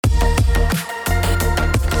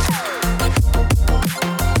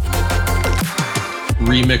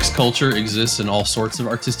remix culture exists in all sorts of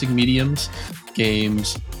artistic mediums,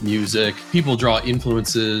 games, music. People draw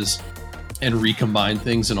influences and recombine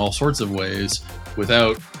things in all sorts of ways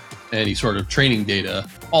without any sort of training data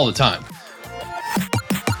all the time.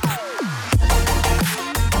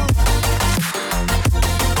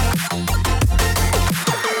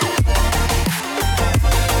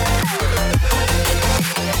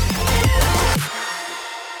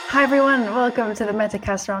 Hi everyone, welcome to the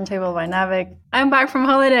Metacast Roundtable by Navic. I'm back from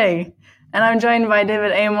holiday, and I'm joined by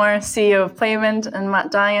David Amor, CEO of Playment, and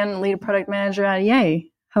Matt Dian, Lead Product Manager at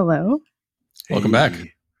Yay. Hello. Welcome back.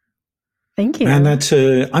 Thank you. And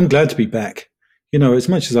I'm glad to be back. You know, as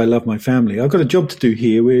much as I love my family, I've got a job to do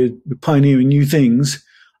here. We're pioneering new things.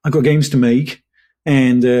 I've got games to make,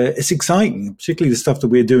 and it's exciting, particularly the stuff that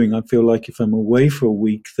we're doing. I feel like if I'm away for a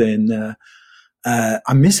week, then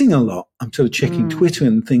I'm missing a lot. I'm sort of checking Twitter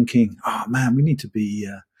and thinking, oh man, we need to be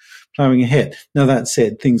plowing ahead. Now, that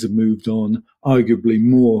said, things have moved on arguably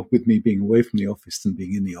more with me being away from the office than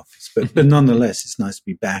being in the office. But nonetheless, it's nice to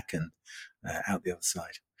be back and out the other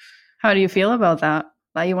side. How do you feel about that?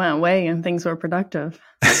 That you went away and things were productive?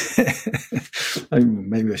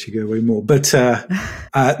 Maybe I should go away more. But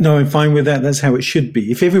no, I'm fine with that. That's how it should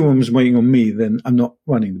be. If everyone was waiting on me, then I'm not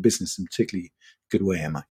running the business in a particularly good way,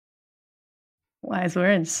 am I? Wise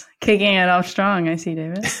words. Kicking it off strong, I see,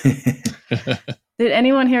 David. Did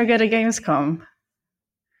anyone here go to Gamescom?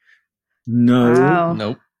 No. Wow.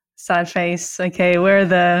 Nope. Sad face. Okay, we're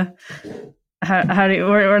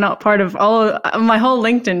not part of my whole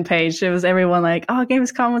LinkedIn page. It was everyone like, oh,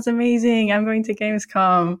 Gamescom was amazing. I'm going to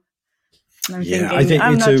Gamescom. And I'm thinking, I think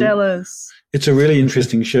I'm not jealous. It's a really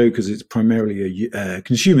interesting show because it's primarily a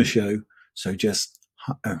consumer show. So just,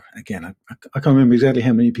 again, I can't remember exactly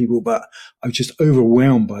how many people, but I was just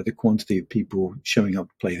overwhelmed by the quantity of people showing up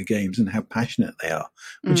to play the games and how passionate they are,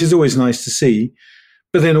 which is always nice to see.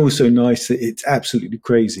 But then also nice that it's absolutely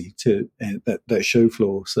crazy to that show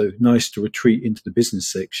floor. So nice to retreat into the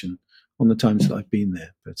business section on the times that I've been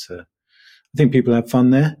there. But I think people have fun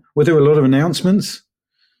there. Were there a lot of announcements?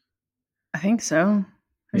 I think so.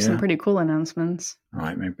 There's some pretty cool announcements. All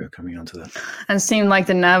right, maybe we're coming on to that. And it seemed like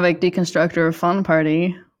the Navic Deconstructor Fun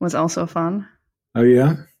Party was also fun. Oh,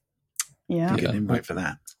 yeah? Yeah. Didn't get an invite for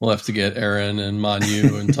that. We'll have to get Aaron and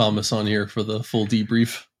Manu and Thomas on here for the full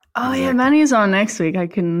debrief. Oh, exactly. Yeah, Manny's on next week. I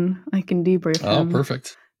can debrief him. Oh,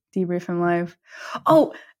 perfect. Debrief him live.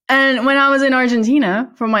 Oh, and when I was in Argentina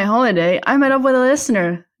for my holiday, I met up with a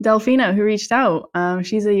listener, Delfina, who reached out.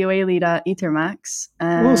 She's a UA lead at Ethermax.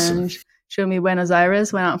 And awesome. Showed me Buenos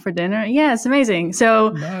Aires, went out for dinner. Yeah, it's amazing.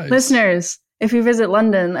 So listeners, if you visit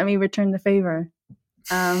London, let me return the favor.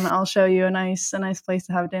 I'll show you a nice place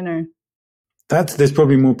to have dinner. There's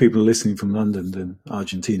probably more people listening from London than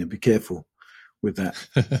Argentina. Be careful with that.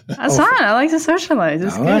 That's fine. I like to socialize.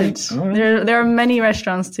 It's good. All right. There are many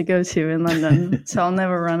restaurants to go to in London, so I'll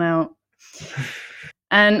never run out.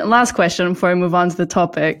 And last question before we move on to the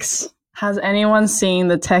topics. Has anyone seen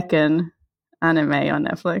the Tekken anime on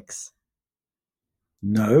Netflix?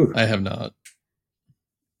 No. I have not.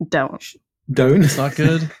 Don't. It's not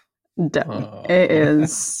good? Don't. Oh. It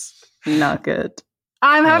is not good.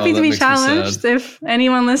 I'm happy to be challenged if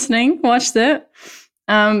anyone listening watched it.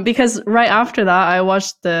 Because right after that, I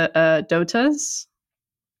watched the Dota's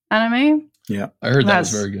anime. Yeah. I heard that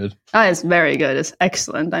was very good. It's very good. It's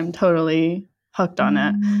excellent. I'm totally hooked on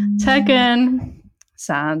it. Tekken,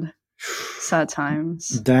 sad times.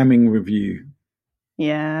 Damning review.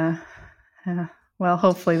 Yeah. Well,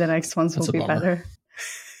 hopefully the next ones will be better.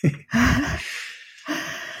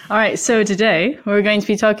 All right, so today we're going to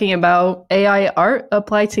be talking about AI art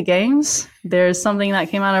applied to games. There's something that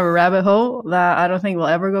came out of a rabbit hole that I don't think we'll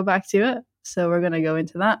ever go back to it, so we're going to go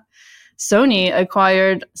into that. Sony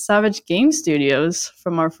acquired Savage Game Studios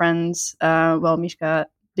from our friends, Mishka,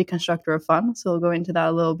 Deconstructor of Fun, so we'll go into that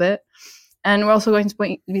a little bit. And we're also going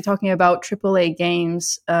to be talking about AAA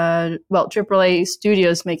games, AAA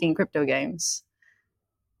studios making crypto games.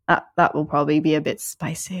 That will probably be a bit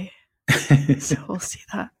spicy. So we'll see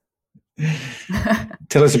that.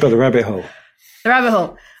 Tell us about the rabbit hole. The rabbit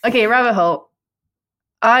hole. Okay, rabbit hole.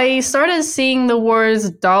 I started seeing the words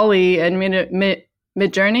Dolly and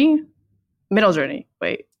Midjourney.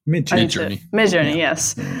 Wait. Midjourney,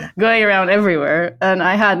 yes. Yeah. Going around everywhere. And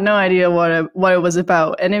I had no idea what it was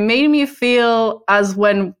about. And it made me feel as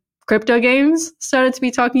when crypto games started to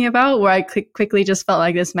be talking about, where I quickly just felt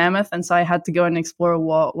like this mammoth. And so I had to go and explore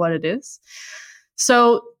what it is.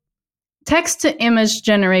 So text-to-image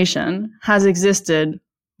generation has existed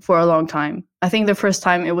for a long time. I think the first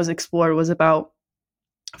time it was explored was about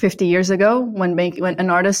 50 years ago when an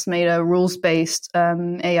artist made a rules-based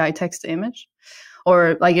AI text-to-image.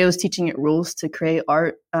 or like it was teaching it rules to create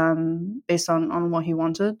art based on what he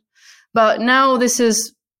wanted. But now this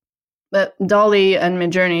is DALL-E and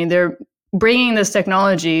Midjourney. They're bringing this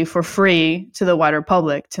technology for free to the wider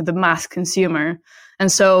public, to the mass consumer.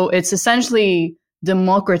 And so it's essentially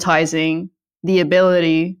democratizing the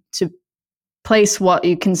ability to place what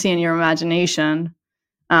you can see in your imagination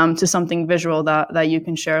to something visual that you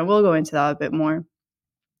can share. And we'll go into that a bit more.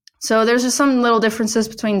 So there's just some little differences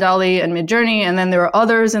between DALL-E and Midjourney, and then there are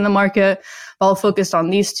others in the market. I'll focus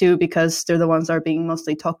on these two because they're the ones that are being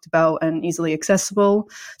mostly talked about and easily accessible.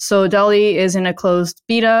 So DALL-E is in a closed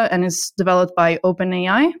beta and is developed by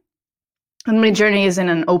OpenAI. And Midjourney is in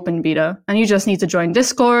an open beta, and you just need to join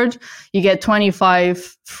Discord. You get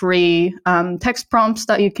 25 free text prompts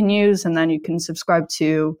that you can use, and then you can subscribe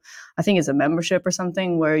to, I think it's a membership or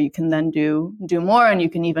something, where you can then do more, and you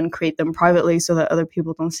can even create them privately so that other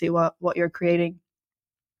people don't see what you're creating.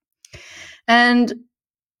 And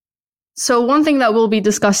so one thing that we'll be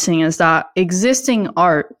discussing is that existing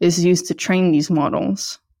art is used to train these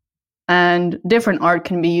models. And different art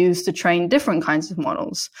can be used to train different kinds of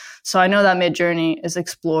models. So I know that Midjourney is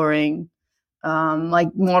exploring like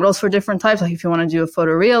models for different types. Like if you want to do a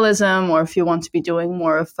photorealism, or if you want to be doing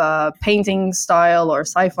more of a painting style or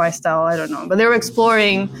sci-fi style, I don't know. But they're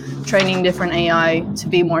exploring training different AI to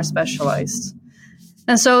be more specialized.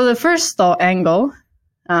 And so the first thought angle,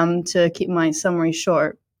 to keep my summary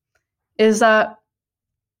short, is that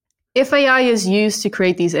if AI is used to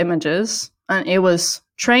create these images, and it was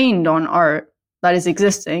trained on art that is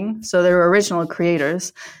existing, so they're original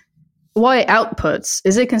creators, what it outputs,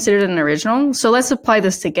 is it considered an original? So let's apply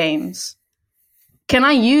this to games. Can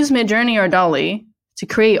I use Midjourney or DALL-E to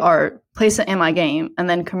create art, place it in my game, and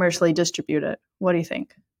then commercially distribute it? What do you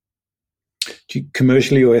think?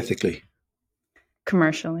 Commercially or ethically?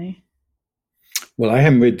 Commercially. Well, I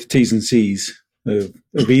haven't read the T's and C's of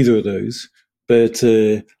either of those, but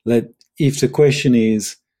if the question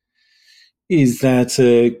is that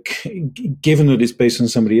given that it's based on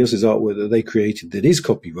somebody else's artwork that they created that is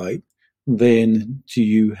copyright, then do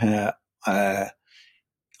you have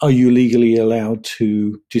are you legally allowed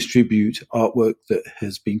to distribute artwork that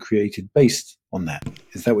has been created based on that?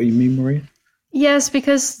 Is that what you mean, Maria? Yes,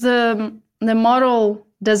 because the model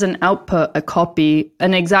doesn't output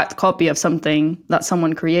an exact copy of something that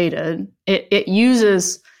someone created. It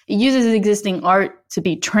uses existing art to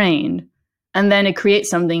be trained. And then it creates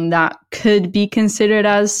something that could be considered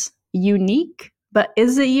as unique. But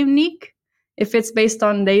is it unique if it's based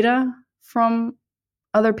on data from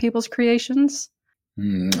other people's creations?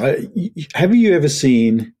 Have you ever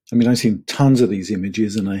seen, I've seen tons of these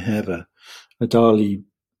images, and I have a DALL-E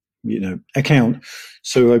account,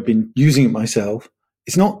 so I've been using it myself.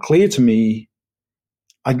 It's not clear to me.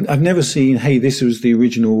 I've never seen, hey, this was the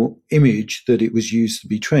original image that it was used to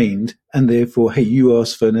be trained, and therefore, hey, you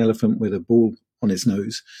asked for an elephant with a ball on its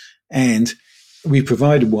nose, and we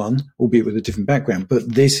provided one, albeit with a different background,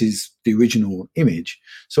 but this is the original image.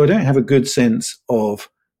 So I don't have a good sense of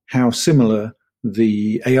how similar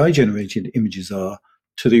the AI-generated images are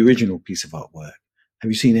to the original piece of artwork.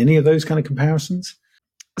 Have you seen any of those kind of comparisons?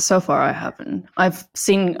 So far, I haven't. I've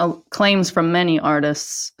seen claims from many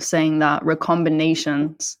artists saying that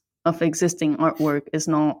recombinations of existing artwork is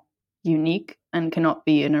not unique and cannot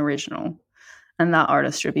be an original, and that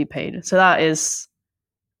artist should be paid. So that is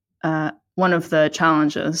one of the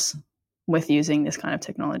challenges with using this kind of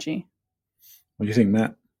technology. What do you think,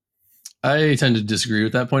 Matt? I tend to disagree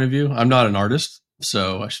with that point of view. I'm not an artist,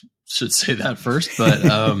 so I should say that first. But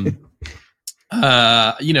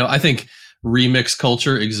I think remix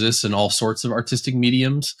culture exists in all sorts of artistic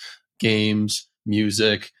mediums, games,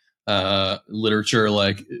 music, literature.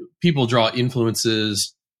 Like people draw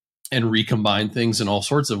influences and recombine things in all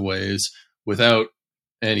sorts of ways without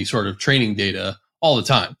any sort of training data all the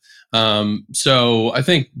time. So I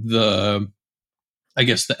think the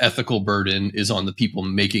ethical burden is on the people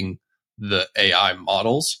making the AI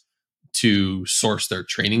models to source their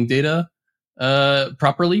training data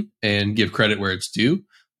properly and give credit where it's due.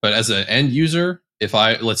 But as an end user,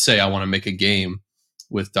 let's say I want to make a game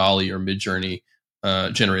with DALL-E or Midjourney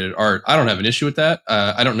generated art, I don't have an issue with that.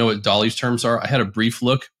 I don't know what DALL-E's terms are. I had a brief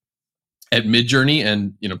look at Midjourney,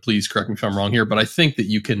 and please correct me if I'm wrong here, but I think that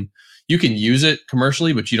you can use it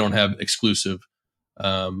commercially, but you don't have exclusive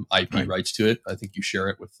IP rights to it. I think you share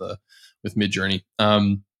it with Midjourney.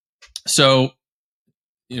 So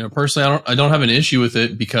personally, I don't have an issue with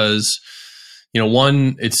it because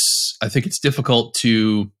one, I think it's difficult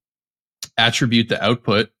to attribute the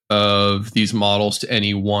output of these models to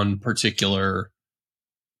any one particular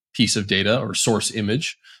piece of data or source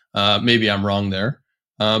image. Maybe I'm wrong there.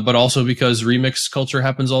 but also because remix culture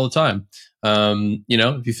happens all the time.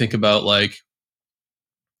 If you think about like,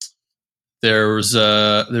 there's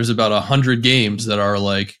about 100 games that are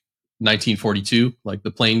like 1942, like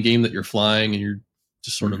the plane game that you're flying and you're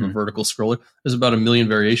just sort of a vertical scroller. There's about 1 million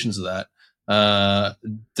variations of that.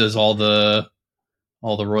 Does all the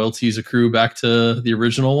royalties accrue back to the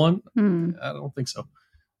original one? I don't think so.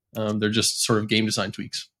 They're just sort of game design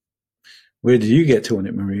tweaks. Where did you get to on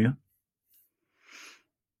it, Maria?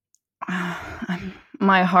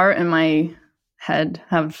 My heart and my head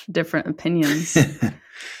have different opinions.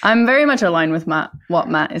 I'm very much aligned with what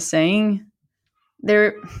Matt is saying.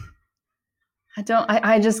 I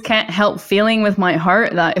just can't help feeling with my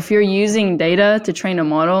heart that if you're using data to train a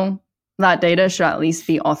model, that data should at least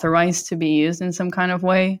be authorized to be used in some kind of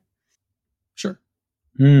way. Sure.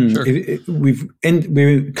 Sure.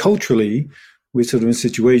 We're culturally, we're sort of in a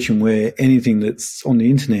situation where anything that's on the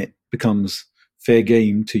internet becomes fair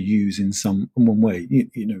game to use in one way.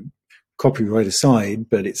 Copyright aside,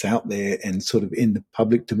 but it's out there and sort of in the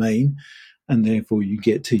public domain, and therefore you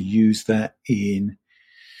get to use that in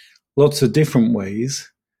lots of different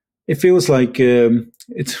ways. It feels like another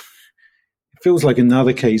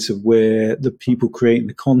case of where the people creating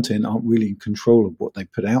the content aren't really in control of what they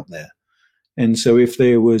put out there. And so if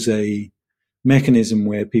there was a mechanism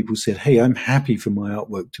where people said, hey, I'm happy for my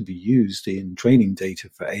artwork to be used in training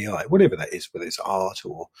data for AI, whatever that is, whether it's art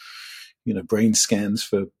or, brain scans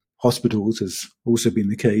for hospitals has also been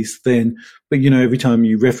the case, then, but every time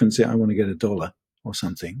you reference it, I want to get $1 or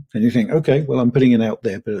something. And you think, okay, well, I'm putting it out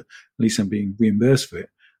there, but at least I'm being reimbursed for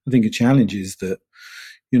it. I think a challenge is that,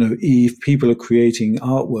 if people are creating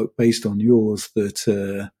artwork based on yours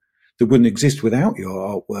that wouldn't exist without your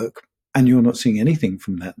artwork, and you're not seeing anything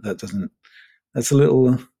from that doesn't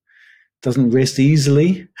rest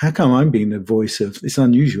easily. How come I'm being the voice of, it's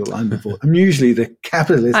unusual, I'm usually the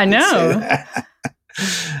capitalist. I know.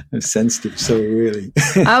 I'm sensitive, so really.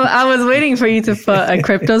 I was waiting for you to put a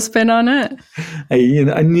crypto spin on it. Hey,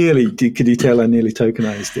 I nearly did. Could you tell I nearly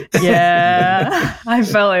tokenized it? Yeah, I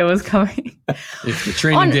felt it was coming. If the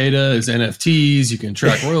training data is NFTs, you can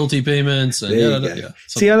track royalty payments. And yeah.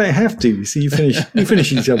 See, I don't have to. See, you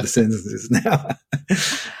finish each other's sentences now.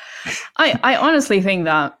 I honestly think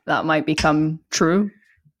that might become true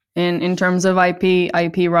in terms of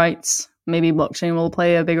IP rights. Maybe blockchain will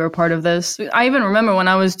play a bigger part of this. I even remember when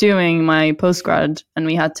I was doing my postgrad and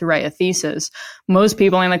we had to write a thesis, most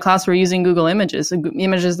people in the class were using Google images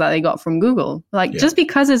that they got from Google. Just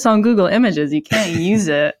because it's on Google Images, you can't use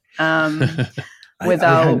it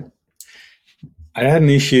without... I had an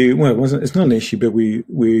issue. Well, it's not an issue, but we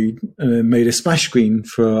made a splash screen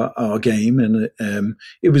for our game, and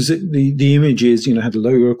it was the images, had a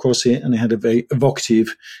logo across it, and it had a very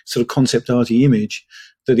evocative sort of concept arty image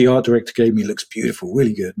that the art director gave me. Looks beautiful,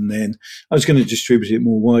 really good. And then I was going to distribute it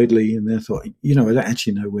more widely, and then I thought, I don't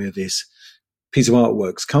actually know where this piece of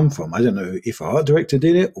artwork's come from. I don't know if our art director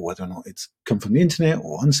did it, or whether or not it's come from the internet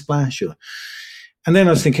or Unsplash or. And then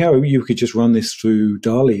I was thinking, you could just run this through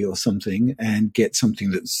DALL-E or something and get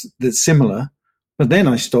something that's similar. But then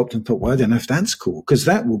I stopped and thought, well, I don't know if that's cool, because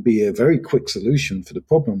that will be a very quick solution for the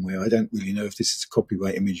problem where I don't really know if this is a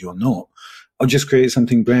copyright image or not. I'll just create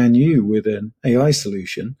something brand new with an AI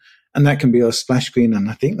solution, and that can be our splash screen, and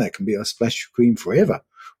I think that can be our splash screen forever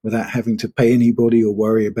without having to pay anybody or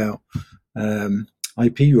worry about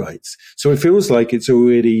IP rights. So it feels like it's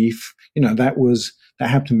already, that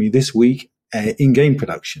happened to me this week. In game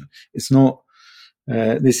production, it's not.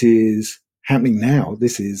 This is happening now.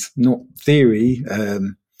 This is not theory.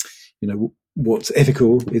 What's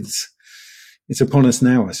ethical? It's upon us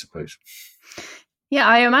now, I suppose. Yeah,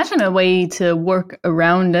 I imagine a way to work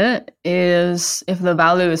around it is if the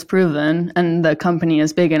value is proven and the company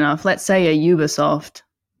is big enough. Let's say a Ubisoft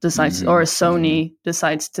decides or a Sony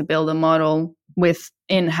decides to build a model with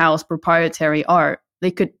in-house proprietary art.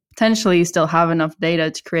 They could potentially still have enough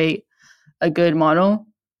data to create a good model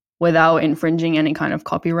without infringing any kind of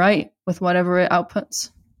copyright with whatever it outputs.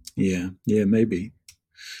 Yeah, maybe.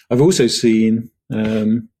 I've also seen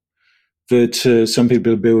that some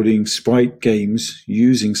people are building sprite games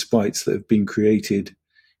using sprites that have been created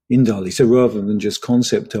in DALL-E. So rather than just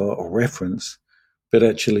concept art or reference, but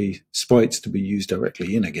actually sprites to be used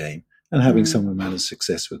directly in a game and having some amount of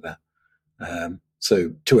success with that.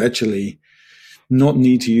 So to actually not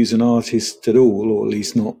need to use an artist at all, or at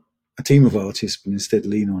least not a team of artists, but instead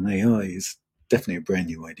lean on AI is definitely a brand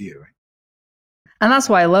new idea, right? And that's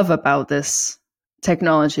what I love about this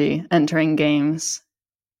technology entering games.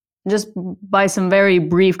 Just by some very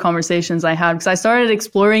brief conversations I had, because I started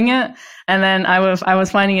exploring it, and then I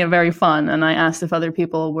was finding it very fun, and I asked if other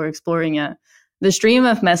people were exploring it, the stream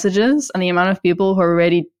of messages and the amount of people who are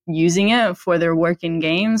already using it for their work in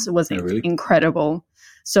games was incredible.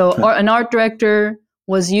 So an art director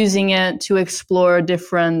was using it to explore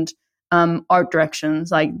different art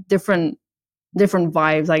directions, like different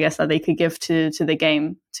vibes, I guess, that they could give to the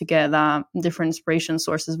game to get different inspiration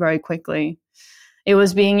sources very quickly. It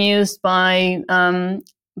was being used by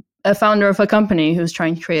a founder of a company who's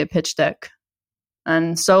trying to create a pitch deck.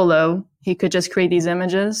 And solo, he could just create these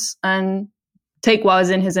images and take what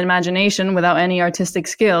was in his imagination without any artistic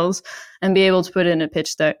skills and be able to put it in a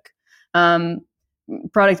pitch deck.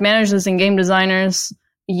 Product managers and game designers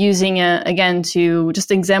using it, again, to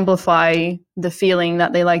just exemplify the feeling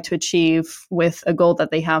that they like to achieve with a goal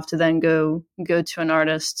that they have to then go to an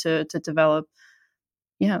artist to develop.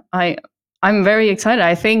 Yeah, I'm very excited.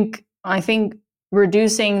 I think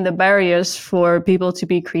reducing the barriers for people to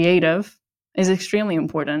be creative is extremely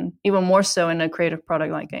important, even more so in a creative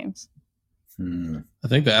product like games. I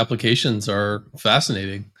think the applications are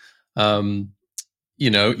fascinating.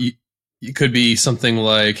 It could be something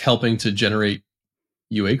like helping to generate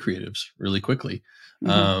UA creatives really quickly.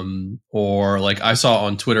 Or like I saw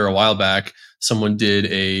on Twitter a while back, someone did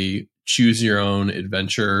a choose your own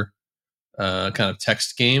adventure kind of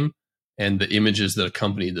text game, and the images that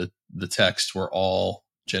accompanied the text were all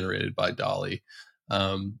generated by DALL-E.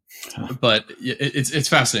 But it's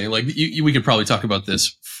fascinating. Like we could probably talk about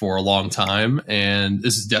this for a long time, and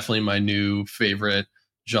this is definitely my new favorite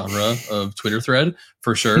genre of Twitter thread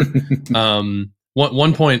for sure.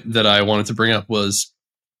 One point that I wanted to bring up was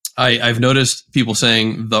I've noticed people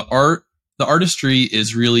saying the artistry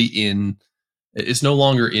is really it's no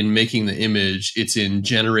longer in making the image, it's in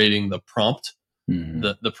generating the prompt,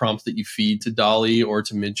 the prompt that you feed to DALL-E or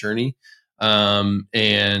to Midjourney.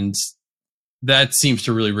 And that seems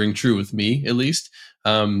to really ring true with me, at least.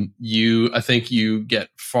 I think you get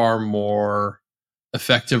far more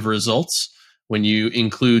effective results when you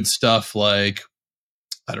include stuff like,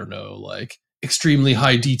 I don't know, like extremely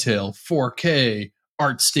high detail, 4K,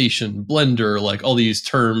 ArtStation, Blender, like all these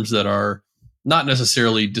terms that are not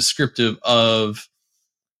necessarily descriptive of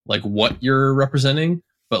like what you're representing,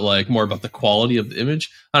 but like more about the quality of the image.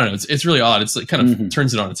 I don't know. It's really odd. It's like kind of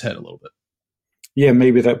turns it on its head a little bit. Yeah,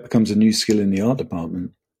 maybe that becomes a new skill in the art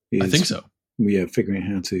department. I think so. We are figuring out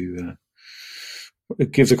how to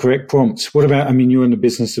give the correct prompts. What about, you're in the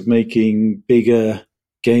business of making bigger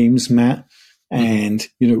games, Matt, and,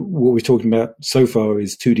 what we're talking about so far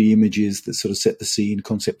is 2D images that sort of set the scene,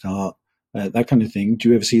 concept art, that kind of thing. Do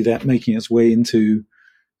you ever see that making its way into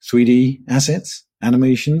 3D assets,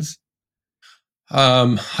 animations?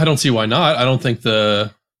 I don't see why not. I don't think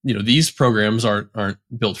these programs aren't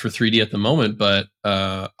built for 3D at the moment, but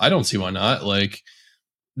I don't see why not. Like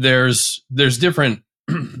there's different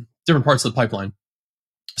parts of the pipeline.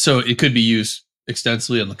 So it could be used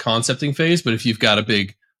extensively on the concepting phase, but if you've got a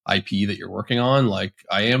big IP that you're working on, like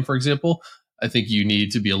I am, for example, I think you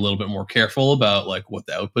need to be a little bit more careful about like what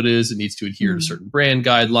the output is. It needs to adhere to certain brand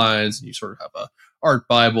guidelines, and you sort of have a art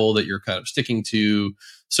Bible that you're kind of sticking to.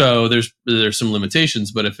 So there's some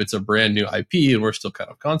limitations, but if it's a brand new IP and we're still kind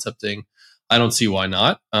of concepting, I don't see why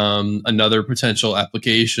not. Another potential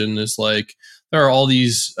application is like there are all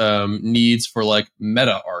these needs for like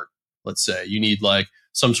meta art. Let's say you need like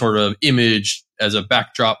some sort of image as a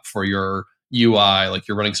backdrop for your UI, like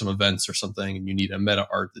you're running some events or something, and you need a meta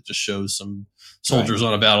art that just shows some soldiers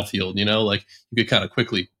on a battlefield. Like you could kind of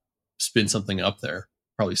quickly spin something up there.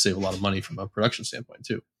 Probably save a lot of money from a production standpoint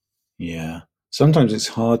too. Yeah. Sometimes it's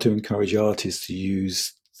hard to encourage artists to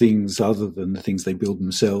use things other than the things they build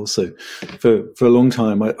themselves. So for a long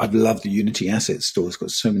time, I've loved the Unity asset store. It's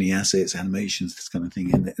got so many assets, animations, this kind of thing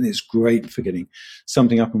in it. And it's great for getting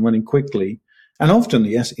something up and running quickly. And often,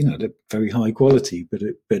 yes, they're very high quality, but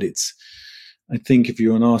it's, I think if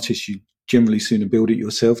you're an artist, you generally sooner build it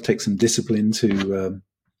yourself, take some discipline to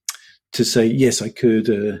say, yes, I could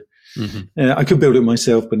build it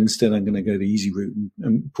myself, but instead I'm going to go the easy route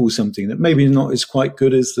and pull something that maybe not as quite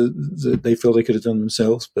good as they feel they could have done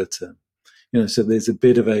themselves. But, so there's a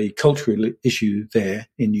bit of a cultural issue there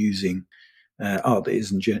in using art that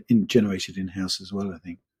isn't generated in-house as well, I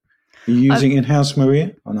think. Are you using in-house,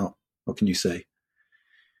 Maria, or not? What can you say?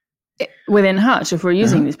 Within Hutch, if we're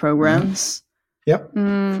using these programs... Yep.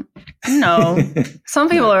 No. Some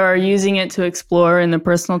people are using it to explore in the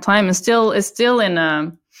personal time. It's still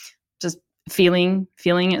in just feeling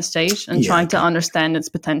it stage and trying to understand its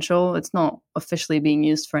potential. It's not officially being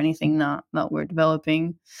used for anything that we're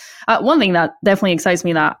developing. One thing that definitely excites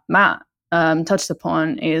me that Matt touched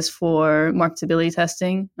upon is for marketability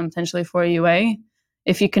testing and potentially for UA.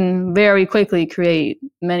 If you can very quickly create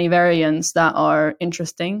many variants that are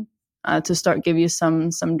interesting to start give you some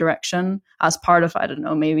direction as part of, I don't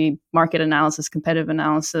know, maybe market analysis, competitive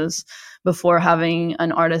analysis, before having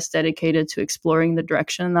an artist dedicated to exploring the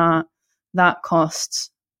direction that costs.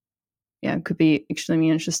 Yeah, it could be extremely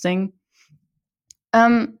interesting.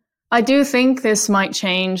 I do think this might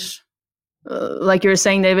change, like you were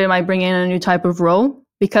saying, David, it might bring in a new type of role,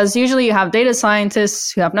 because usually you have data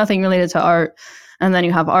scientists who have nothing related to art, and then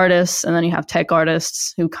you have artists, and then you have tech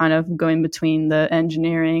artists who kind of go in between the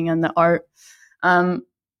engineering and the art.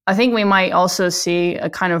 I think we might also see a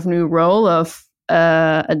kind of new role of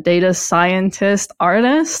a data scientist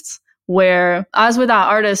artist, where, as with that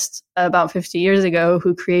artist about 50 years ago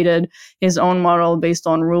who created his own model based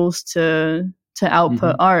on rules to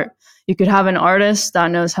output art, you could have an artist that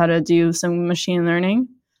knows how to do some machine learning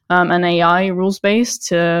and AI rules-based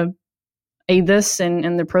to aid this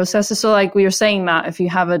in the processes. So like we were saying, Matt, if you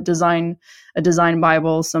have a design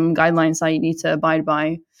Bible, some guidelines that you need to abide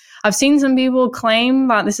by. I've seen some people claim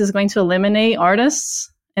that this is going to eliminate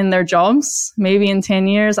artists in their jobs, maybe in 10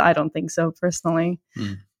 years. I don't think so, personally.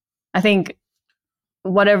 I think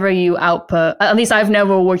whatever you output, at least I've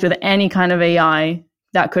never worked with any kind of AI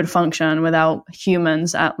that could function without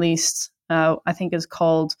humans, at least. I think it's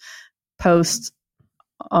called post.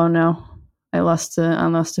 Oh no, I lost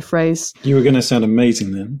the phrase. You were going to sound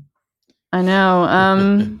amazing then. I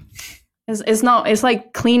know. It's not. It's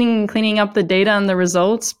like cleaning up the data and the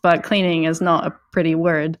results, but cleaning is not a pretty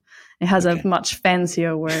word. It has a much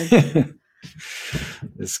fancier word.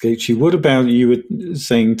 Sketchy. What about, you were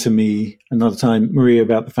saying to me another time, Maria,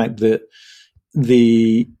 about the fact that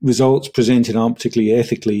the results presented aren't particularly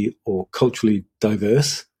ethically or culturally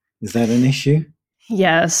diverse? Is that an issue?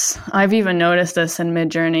 Yes, I've even noticed this in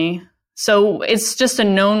Midjourney. So it's just a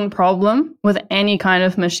known problem with any kind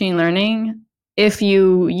of machine learning. If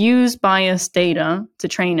you use biased data to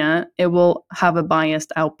train it, it will have a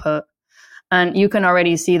biased output. And you can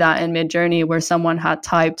already see that in Midjourney, where someone had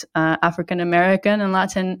typed African American and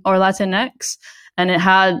Latinx,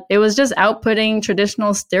 and it was just outputting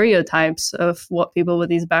traditional stereotypes of what people with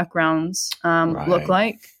these backgrounds look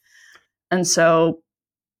like. And so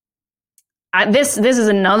this is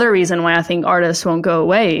another reason why I think artists won't go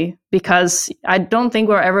away, because I don't think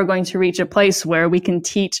we're ever going to reach a place where we can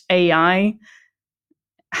teach AI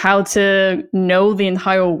how to know the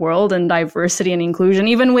entire world and diversity and inclusion.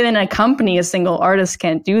 Even within a company, a single artist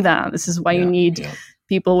can't do that. This is why you need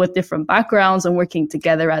people with different backgrounds and working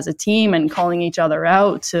together as a team and calling each other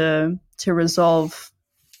out to resolve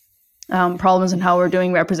problems in how we're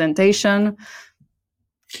doing representation.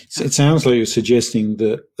 So it sounds like you're suggesting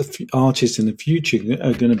that artists in the future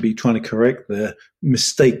are going to be trying to correct the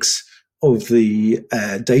mistakes of the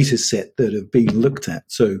data set that have been looked at.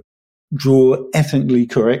 So draw ethnically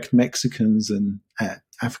correct Mexicans and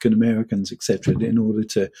African Americans, etc., in order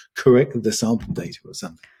to correct the sample data or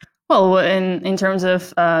something. Well, in terms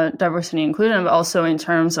of diversity and inclusion, but also in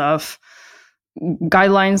terms of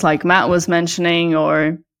guidelines like Matt was mentioning,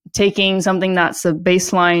 or taking something that's a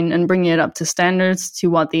baseline and bringing it up to standards to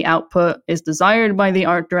what the output is desired by the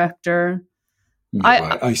art director.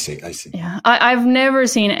 I see. Yeah, I've never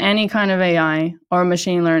seen any kind of AI or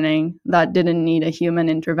machine learning that didn't need a human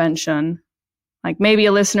intervention. Like, maybe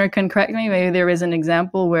a listener can correct me. Maybe there is an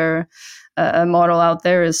example where a model out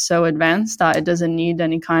there is so advanced that it doesn't need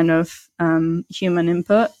any kind of human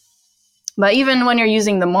input. But even when you're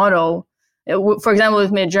using the model, for example,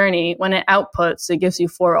 with Midjourney, when it outputs, it gives you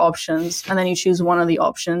 4 options, and then you choose one of the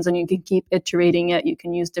options, and you can keep iterating it. You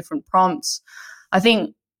can use different prompts. I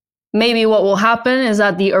think maybe what will happen is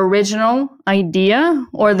that the original idea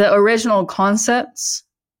or the original concepts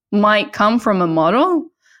might come from a model,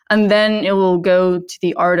 and then it will go to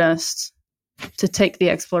the artist to take the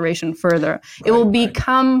exploration further. It will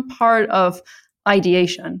become part of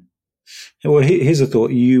ideation. Well, here's a thought.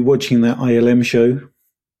 Are you watching that ILM show?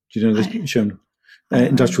 Do you know this show?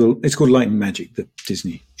 Industrial. It's called Light and Magic, the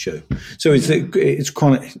Disney show. So it's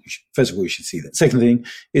quite. First of all, you should see that. Second thing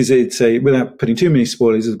is without putting too many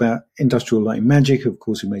spoilers, it's about Industrial Light and Magic, of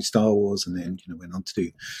course, who made Star Wars, and then went on to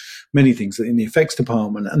do many things in the effects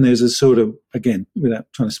department. And there's a sort of, again, without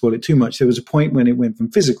trying to spoil it too much, there was a point when it went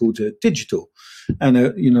from physical to digital, and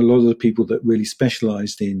a lot of the people that really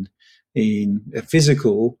specialised in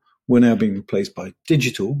physical were now being replaced by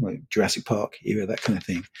digital, like Jurassic Park era, that kind of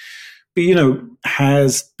thing. But,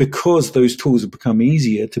 because those tools have become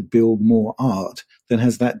easier to build more art, then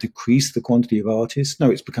has that decreased the quantity of artists? No,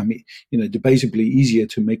 it's become, debatably easier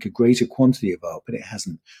to make a greater quantity of art, but it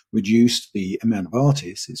hasn't reduced the amount of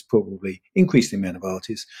artists. It's probably increased the amount of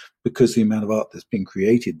artists because the amount of art that's been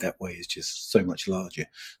created that way is just so much larger.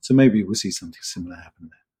 So maybe we'll see something similar happen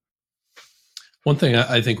there. One thing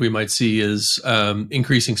I think we might see is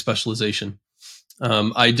increasing specialization.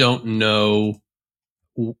 I don't know,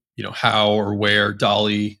 how or where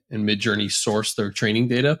DALL-E and Midjourney source their training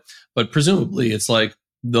data, but presumably it's like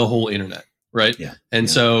the whole internet, right? Yeah. And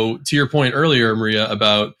so, to your point earlier, Maria,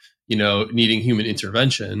 about needing human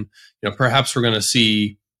intervention, perhaps we're going to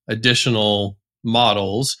see additional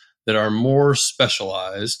models that are more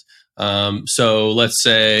specialized. So let's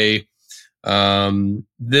say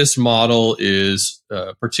this model is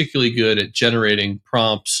particularly good at generating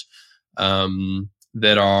prompts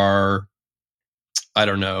that are, I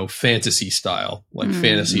don't know, fantasy style, like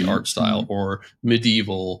fantasy art style, or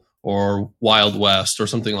medieval or Wild West or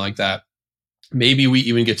something like that. Maybe we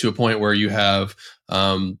even get to a point where you have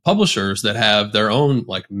publishers that have their own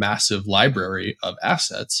like massive library of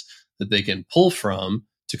assets that they can pull from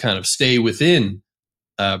to kind of stay within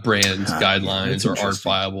brand guidelines or art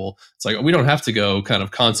viable. It's like, we don't have to go kind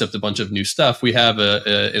of concept a bunch of new stuff. We have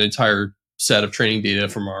an entire set of training data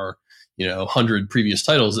from our 100 previous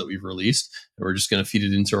titles that we've released, and we're just going to feed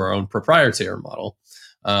it into our own proprietary model.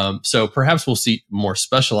 So perhaps we'll see more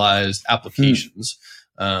specialized applications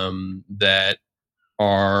that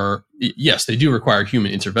are, yes, they do require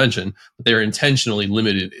human intervention, but they're intentionally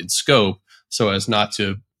limited in scope so as not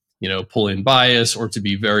to, pull in bias or to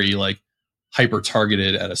be very like hyper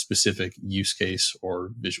targeted at a specific use case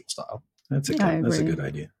or visual style. That's a good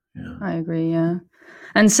idea. Yeah. I agree. Yeah.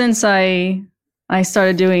 And since I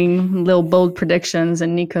started doing little bold predictions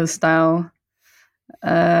in Nico's style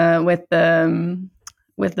with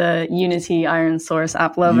the Unity Iron Source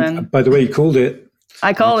app Lovin. By the way, you called it.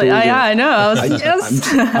 I called it. I know. I was,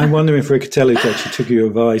 yes. I'm wondering if Riccatelli actually took your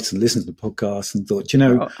advice and listened to the podcast and thought,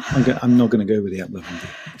 I'm not going to go with the app Lovin.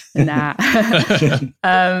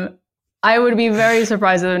 Nah. I would be very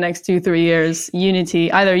surprised in the next 2-3 years,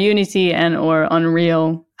 either Unity and or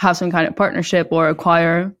Unreal have some kind of partnership or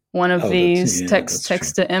acquire one of these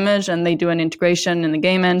text to image, and they do an integration in the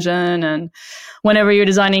game engine. And whenever you're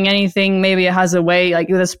designing anything, maybe it has a way, like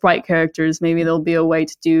with the sprite characters, maybe there'll be a way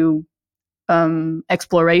to do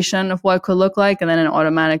exploration of what it could look like, and then it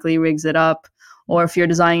automatically rigs it up. Or if you're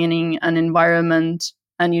designing an environment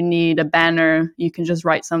and you need a banner, you can just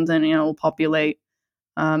write something and it will populate.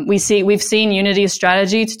 We've seen Unity's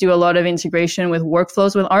strategy to do a lot of integration with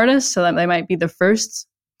workflows with artists, so that they might be the first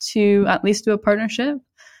to at least do a partnership.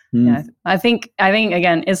 Yeah, I think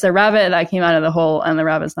again, it's the rabbit that came out of the hole, and the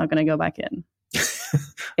rabbit's not going to go back in.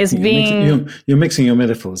 It's you're mixing your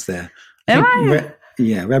metaphors there. Am I?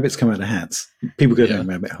 Rabbits come out of hats. People go down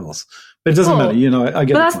rabbit holes, but it doesn't matter. I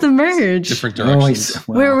get. But that's the merge. Different directions.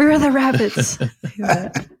 We're the rabbits.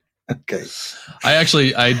 Okay.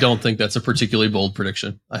 I don't think that's a particularly bold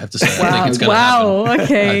prediction. I have to say, I think it's going to happen.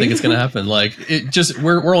 Okay. I think it's going to happen. Like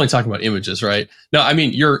we're only talking about images, right? No, I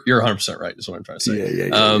mean you're 100% right. Is what I'm trying to say.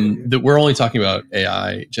 That we're only talking about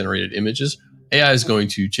AI generated images. AI is going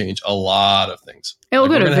to change a lot of things. It'll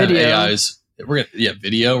go to video.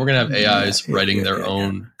 Video. We're going to have AIs writing their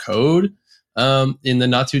own code in the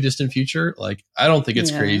not too distant future. Like I don't think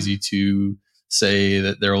it's crazy to say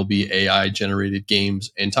that there will be AI generated games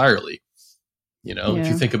entirely. If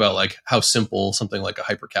you think about like how simple something like a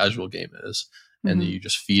hyper casual game is, and then you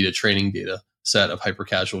just feed a training data set of hyper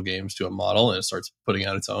casual games to a model and it starts putting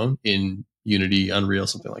out its own in Unity, Unreal,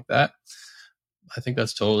 something like that. I think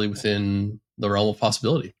that's totally within the realm of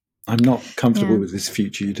possibility. I'm not comfortable with this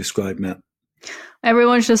future you described, Matt.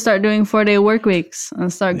 Everyone should start doing 4-day work weeks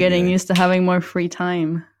and start getting used to having more free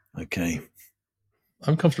time. Okay.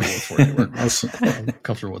 I'm comfortable with 4-day work. I'm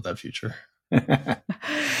comfortable with that future.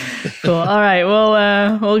 Cool. All right.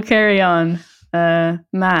 We'll carry on.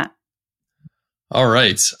 Matt. All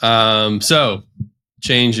right. So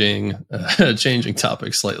changing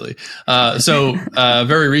topics slightly.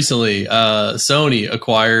 Very recently, Sony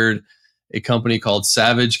acquired a company called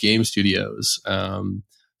Savage Game Studios.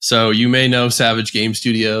 So you may know Savage Game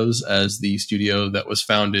Studios as the studio that was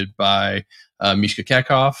founded by Mishka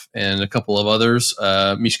Kakoff and a couple of others.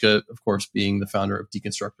 Mishka, of course, being the founder of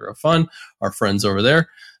Deconstructor of Fun, our friends over there.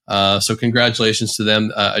 So congratulations to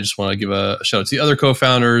them. I just want to give a shout out to the other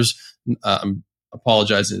co-founders. I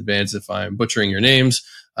apologize in advance if I'm butchering your names.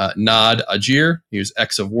 Nad Ajir, he was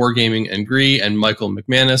ex of Wargaming and Gree, and Michael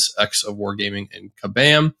McManus, ex of Wargaming and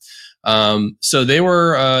Kabam. So they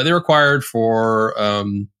were acquired for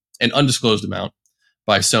an undisclosed amount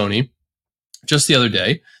by Sony just the other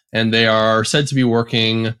day. And they are said to be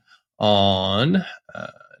working on,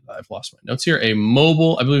 I've lost my notes here, I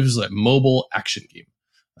believe it's like mobile action game.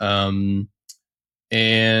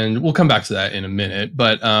 And we'll come back to that in a minute.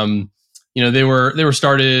 But they were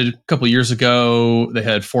started a couple years ago. They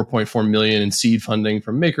had 4.4 million in seed funding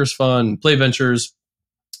from Makers Fund, Play Ventures,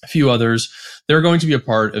 a few others. They're going to be a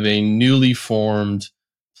part of a newly formed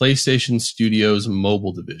PlayStation Studios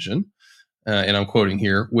mobile division. And I'm quoting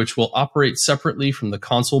here, which will operate separately from the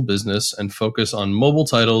console business and focus on mobile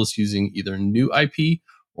titles using either new IP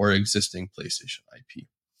or existing PlayStation IP.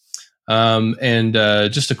 And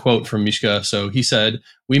just a quote from Mishka. So he said,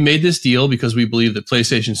 "We made this deal because we believe that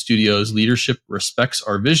PlayStation Studios leadership respects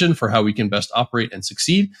our vision for how we can best operate and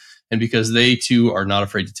succeed, and because they too are not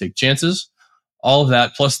afraid to take chances. All of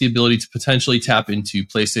that, plus the ability to potentially tap into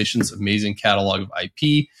PlayStation's amazing catalog of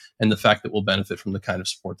IP and the fact that we'll benefit from the kind of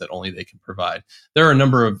support that only they can provide." There are a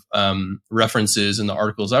number of references in the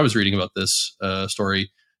articles I was reading about this story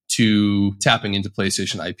to tapping into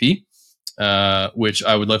PlayStation IP, which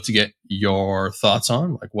I would love to get your thoughts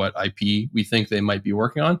on, like what IP we think they might be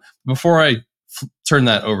working on. Before I turn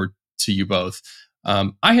that over to you both,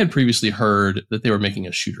 I had previously heard that they were making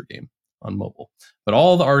a shooter game on mobile, but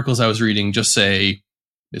all the articles I was reading just say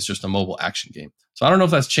it's just a mobile action game. So I don't know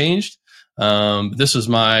if that's changed. This is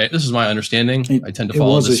my understanding. I tend to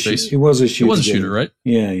follow this space. It was a shooter. It was a shooter, right?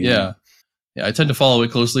 Yeah. I tend to follow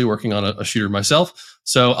it closely, working on a shooter myself.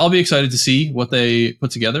 So I'll be excited to see what they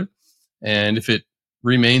put together and if it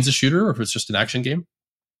remains a shooter or if it's just an action game.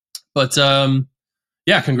 But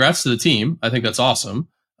congrats to the team. I think that's awesome.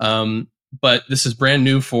 But this is brand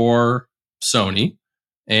new for Sony.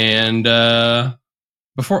 And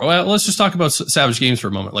let's just talk about Savage Games for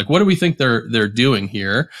a moment. Like, what do we think they're doing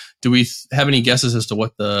here? Do we have any guesses as to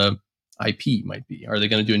what the IP might be? Are they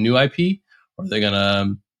going to do a new IP, or are they going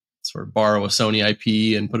to sort of borrow a Sony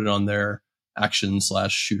IP and put it on their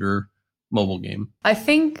action/shooter mobile game? I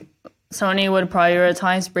think Sony would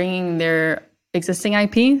prioritize bringing their existing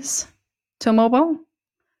IPs to mobile,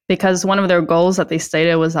 because one of their goals that they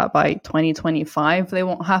stated was that by 2025, they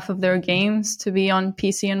want half of their games to be on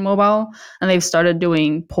PC and mobile, and they've started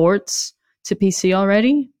doing ports to PC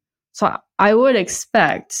already. So I would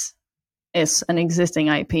expect it's an existing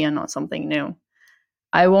IP and not something new.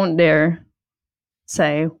 I won't dare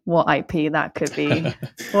say what IP that could be.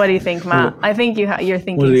 What do you think, Matt? I think you're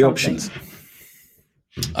thinking what are the something. options?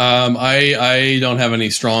 I don't have any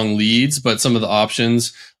strong leads, but some of the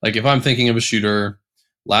options, like if I'm thinking of a shooter,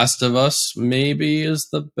 Last of Us maybe is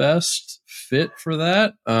the best fit for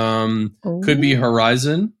that. Could be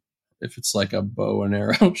Horizon, if it's like a bow and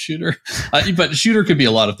arrow shooter. But shooter could be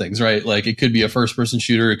a lot of things, right? Like it could be a first-person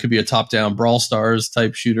shooter. It could be a top-down Brawl Stars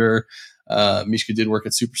type shooter. Mishka did work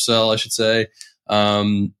at Supercell, I should say.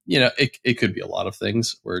 It could be a lot of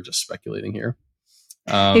things. We're just speculating here.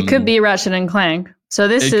 It could be Ratchet and Clank. So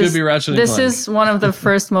this is one of the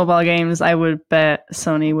first mobile games I would bet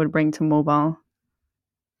Sony would bring to mobile.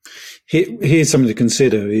 Here's something to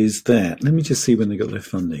consider is that, let me just see when they got their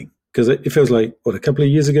funding. Because it feels like, a couple of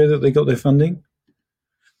years ago that they got their funding?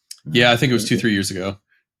 Yeah, I think it was 2-3 years ago.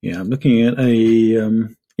 Yeah, I'm looking at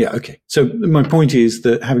okay. So my point is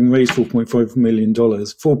that having raised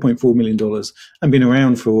 $4.4 million and been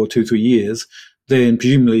around for 2-3 years, then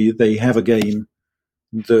presumably they have a game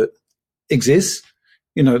that exists.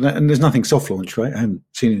 And there's nothing soft launch, right? I haven't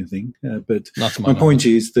seen anything. But my point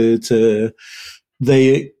is that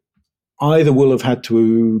they either will have had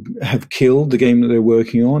to have killed the game that they're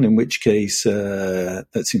working on, in which case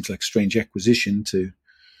that seems like a strange acquisition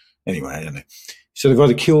anyway, I don't know. So they've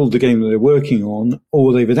either killed the game that they're working on,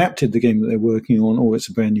 or they've adapted the game that they're working on, or it's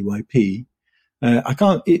a brand new IP.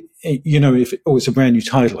 It's a brand new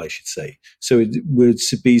title, I should say. So it would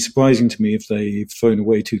be surprising to me if they've thrown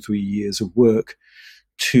away 2-3 years of work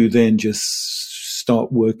to then just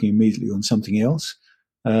start working immediately on something else.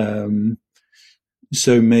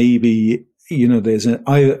 So maybe,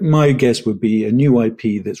 my guess would be a new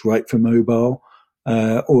IP that's right for mobile,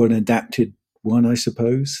 or an adapted one, I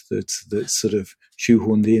suppose, that's sort of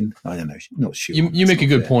shoehorned in. I don't know, not shoehorned. You make a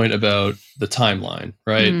good point about the timeline,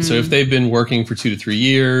 right? So if they've been working for 2 to 3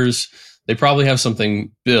 years, they probably have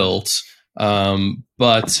something built.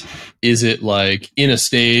 But is it like in a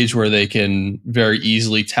stage where they can very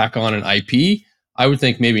easily tack on an IP? I would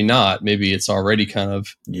think maybe not. Maybe it's already kind of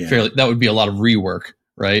fairly, that would be a lot of rework,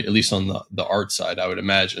 right? At least on the art side, I would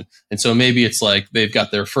imagine. And so maybe it's like they've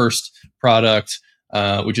got their first product,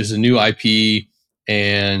 which is a new IP,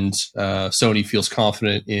 and Sony feels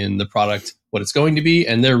confident in the product, what it's going to be,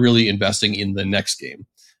 and they're really investing in the next game,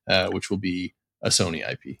 which will be a Sony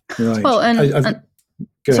IP. Right. Well,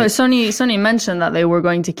 so Sony mentioned that they were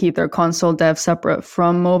going to keep their console dev separate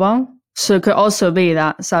from mobile. So it could also be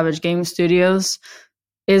that Savage Game Studios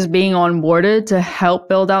is being onboarded to help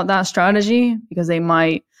build out that strategy, because they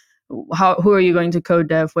might who are you going to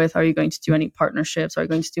co-dev with? Are you going to do any partnerships? Are you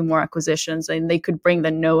going to do more acquisitions? And they could bring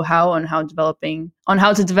the know-how on how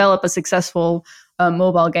to develop a successful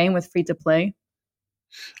mobile game with free to play.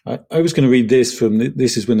 I was going to read this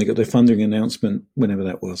this is when they got their funding announcement, whenever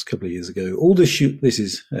that was, a couple of years ago. This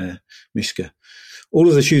is Mishka. All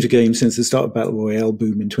of the shooter games since the start of Battle Royale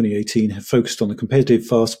boom in 2018 have focused on the competitive,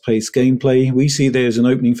 fast-paced gameplay. We see there as an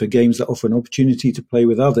opening for games that offer an opportunity to play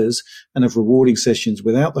with others and have rewarding sessions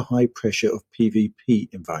without the high pressure of PvP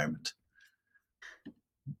environment.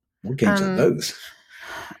 What games are those?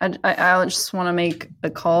 I just want to make a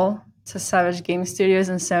call to Savage Game Studios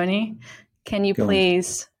and Sony. Can you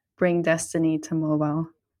please bring Destiny to mobile?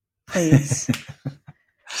 Please.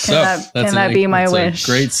 Can that be my wish?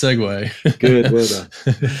 Great segue. Good, well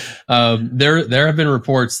done. There have been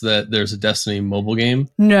reports that there's a Destiny mobile game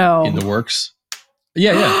in the works.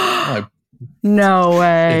 Yeah. No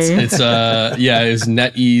way. It's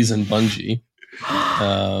NetEase and Bungie.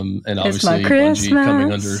 And obviously Bungie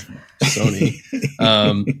coming under Sony.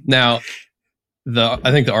 Now,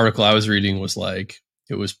 I think the article I was reading was like,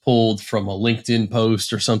 it was pulled from a LinkedIn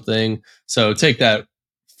post or something. So take that,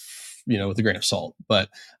 with a grain of salt. But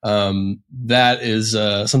that is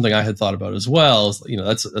something I had thought about as well.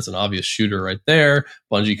 That's an obvious shooter right there.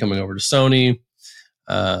 Bungie coming over to Sony.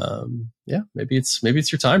 Maybe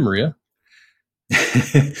it's your time, Maria.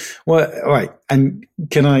 Well, all right. And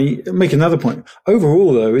can I make another point?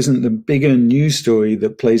 Overall, though, isn't the bigger news story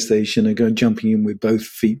that PlayStation are jumping in with both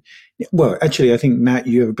feet? Well, actually, I think, Matt,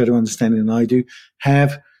 you have a better understanding than I do.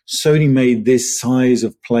 Have Sony made this size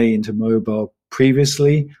of play into mobile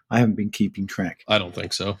previously? I haven't been keeping track. I don't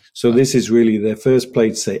think so. So this is really their first play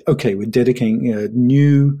to say, okay, we're dedicating a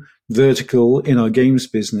new vertical in our games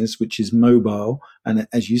business, which is mobile. And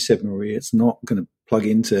as you said, Maria, it's not going to plug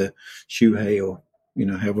into Shuhei or,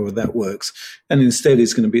 however that works. And instead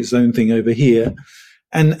it's going to be its own thing over here.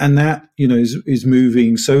 And that, is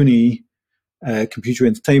moving Sony computer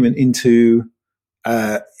entertainment into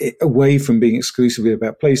away from being exclusively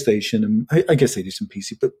about PlayStation. And I guess they do some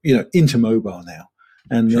PC, but, into mobile now.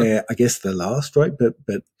 And they're, I guess they're last, right? But,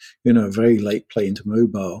 a very late play into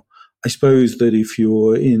mobile. I suppose that if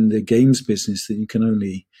you're in the games business, then you can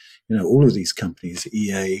only, all of these companies,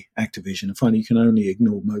 EA, Activision, and finally, you can only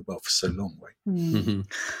ignore mobile for so long, right? Mm-hmm.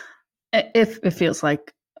 It feels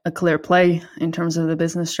like a clear play in terms of the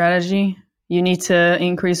business strategy. You need to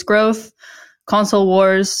increase growth. Console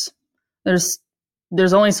wars, there's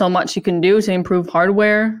only so much you can do to improve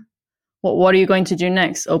hardware. What are you going to do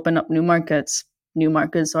next? Open up new markets. New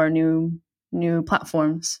markets are new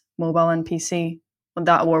platforms, mobile and PC,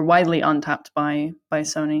 that were widely untapped by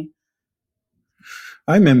Sony.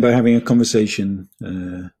 I remember having a conversation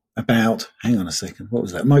about, hang on a second, what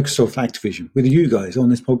was that? Microsoft Activision with you guys on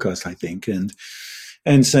this podcast, I think,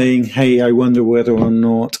 and saying, hey, I wonder whether or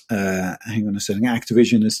not, hang on a second,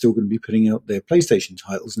 Activision is still going to be putting out their PlayStation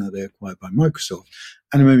titles now they're acquired by Microsoft.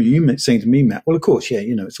 And I remember you saying to me, Matt, well, of course, yeah,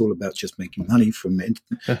 it's all about just making money from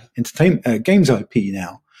entertainment, games IP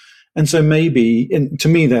now. And so maybe, and to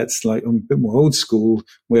me, that's like a bit more old school,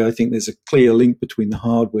 where I think there's a clear link between the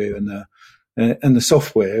hardware and the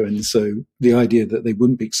software. And so the idea that they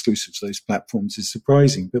wouldn't be exclusive to those platforms is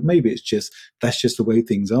surprising. But maybe that's just the way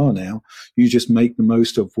things are now. You just make the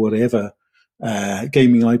most of whatever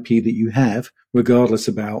gaming IP that you have, regardless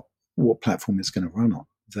about what platform it's going to run on.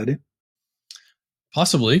 Is that it?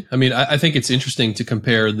 Possibly. I mean, I think it's interesting to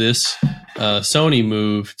compare this Sony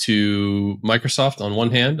move to Microsoft on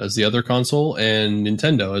one hand as the other console and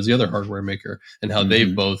Nintendo as the other hardware maker, and how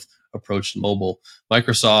they've both approached mobile.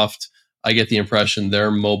 Microsoft, I get the impression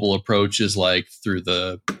their mobile approach is like through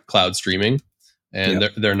the cloud streaming, and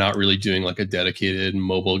they're not really doing like a dedicated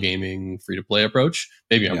mobile gaming free-to-play approach.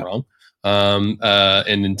 Maybe I'm wrong. And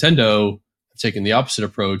Nintendo have taken the opposite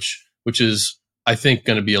approach, which is, I think,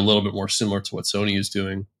 going to be a little bit more similar to what Sony is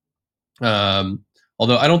doing.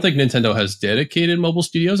 Although I don't think Nintendo has dedicated mobile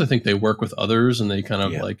studios. I think they work with others and they kind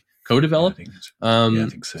of like co-develop. I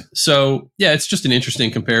think so. So it's just an interesting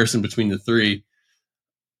comparison between the three.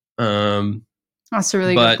 That's a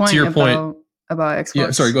really good point. To your point about Xbox. Yeah,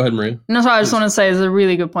 sorry, go ahead, Maria. No, sorry, I just want to say it's a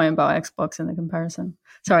really good point about Xbox in the comparison.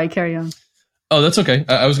 Sorry, carry on. Oh, that's okay.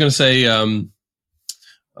 I was going to say,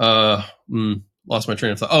 lost my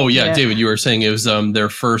train of thought. Oh, yeah, David, you were saying it was their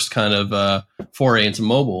first kind of foray into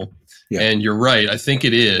mobile. Yeah. And you're right. I think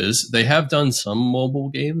it is. They have done some mobile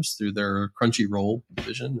games through their Crunchyroll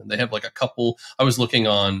division. And they have like a couple. I was looking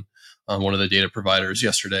on one of the data providers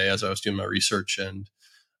yesterday as I was doing my research. And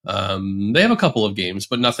they have a couple of games,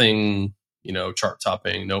 but nothing,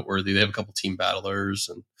 chart-topping, noteworthy. They have a couple team battlers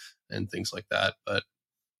and things like that. But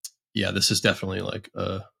yeah, this is definitely like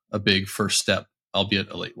a a big first step,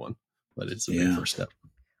 albeit a late one, but it's a big first step.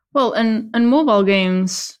 Well, and mobile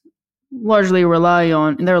games largely rely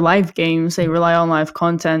on, they're live games, they rely on live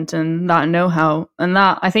content and that know-how. And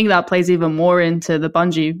that, I think that plays even more into the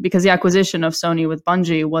Bungie, because the acquisition of Sony with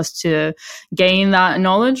Bungie was to gain that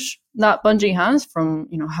knowledge that Bungie has from,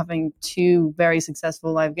 having 2 very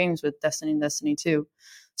successful live games with Destiny and Destiny 2.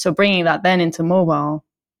 So bringing that then into mobile,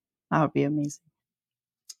 that would be amazing.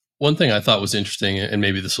 One thing I thought was interesting, and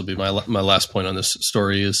maybe this will be my last point on this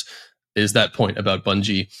story, is that point about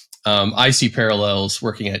Bungie. I see parallels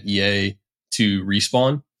working at EA to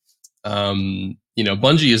Respawn.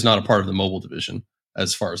 Bungie is not a part of the mobile division,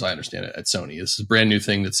 as far as I understand it, at Sony. This is a brand new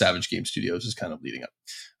thing that Savage Game Studios is kind of leading up.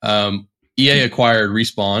 EA acquired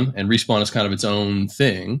Respawn, and Respawn is kind of its own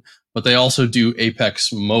thing, but they also do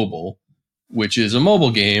Apex Mobile, which is a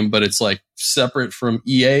mobile game, but it's like separate from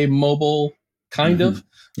EA Mobile, kind of.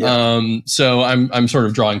 Yeah. So I'm sort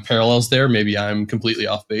of drawing parallels there. Maybe I'm completely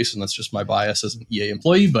off base, and that's just my bias as an EA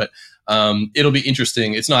employee, but it'll be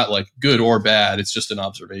interesting. It's not like good or bad. It's just an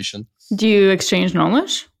observation. Do you exchange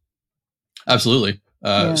knowledge? Absolutely.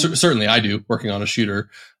 Certainly I do, working on a shooter.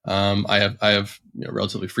 I have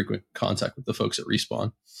relatively frequent contact with the folks at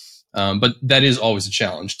Respawn. But that is always a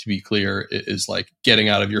challenge, to be clear, is like getting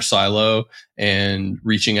out of your silo and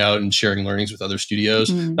reaching out and sharing learnings with other studios,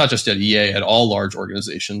 not just at EA, at all large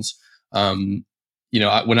organizations. When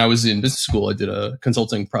I was in business school, I did a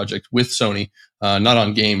consulting project with Sony, not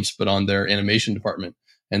on games, but on their animation department.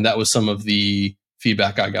 And that was some of the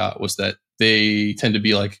feedback I got, was that they tend to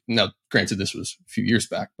be like, now granted this was a few years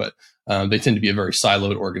back, but they tend to be a very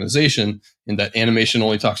siloed organization in that animation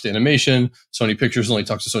only talks to animation, Sony Pictures only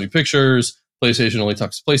talks to Sony Pictures, PlayStation only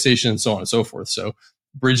talks to PlayStation, so on and so forth. So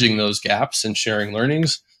bridging those gaps and sharing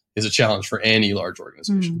learnings is a challenge for any large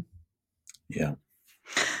organization. Yeah.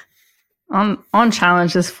 On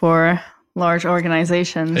challenges for large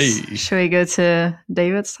organizations, should we go to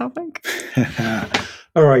David's topic?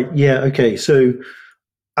 All right. Yeah. Okay. So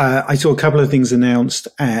I saw a couple of things announced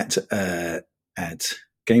at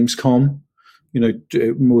Gamescom,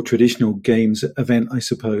 more traditional games event, I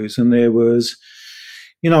suppose. And there was,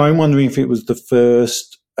 I'm wondering if it was the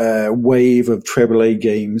first wave of AAA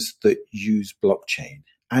games that use blockchain.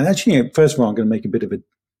 And actually, first of all, I'm going to make a bit of a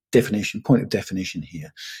point of definition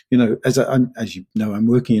here. As you know, I'm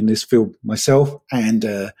working in this field myself,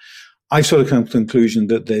 and I've sort of come to the conclusion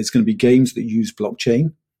that there's going to be games that use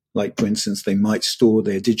blockchain. Like, for instance, they might store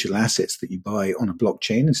their digital assets that you buy on a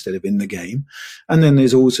blockchain instead of in the game. And then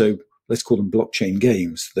there's also, let's call them blockchain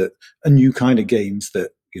games, that a new kind of games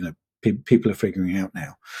that, people are figuring out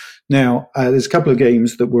now. Now, there's a couple of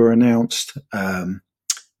games that were announced at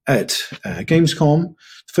Gamescom.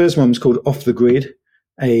 The first one was called Off the Grid,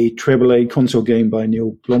 a AAA console game by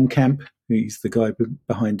Neil Blomkamp. He's the guy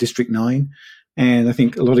behind District 9. And I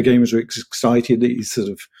think a lot of gamers were excited that he's sort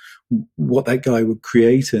of what that guy would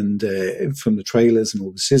create, and from the trailers and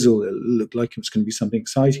all the sizzle, it looked like it was going to be something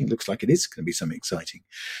exciting. It looks like it is going to be something exciting.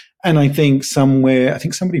 And I think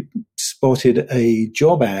somebody spotted a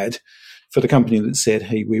job ad for the company that said,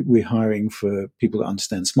 hey, we're hiring for people that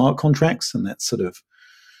understand smart contracts, and that sort of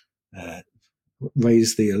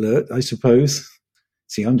raised the alert, I suppose.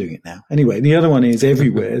 See, I'm doing it now. Anyway, the other one is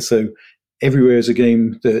Everywhere. So Everywhere is a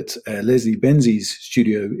game that Leslie Benzi's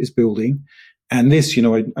studio is building. And this, I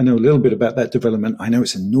know a little bit about that development. I know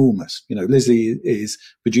it's enormous. Leslie is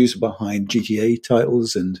producer behind GTA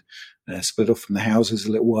titles and split off from the Houses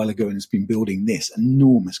a little while ago, and has been building this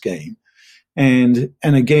enormous game. And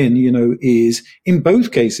again, is in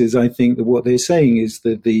both cases, I think that what they're saying is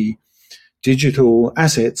that the digital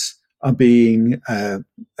assets are being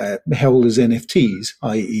held as NFTs,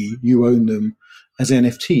 i.e. you own them as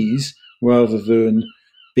NFTs rather than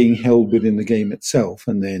being held within the game itself.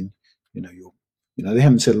 And then, they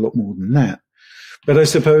haven't said a lot more than that. But I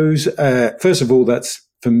suppose, first of all, that's,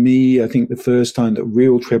 for me, I think the first time that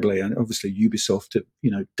real AAA, and obviously Ubisoft,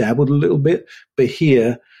 dabbled a little bit, but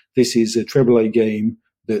here, this is a AAA game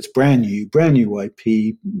that's brand new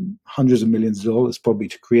IP, hundreds of millions of dollars probably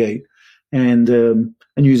to create, and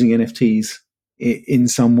using NFTs in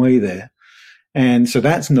some way there. And so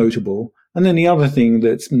that's notable. And then the other thing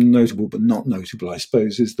that's notable but not notable, I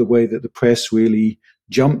suppose, is the way that the press really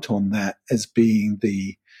jumped on that as being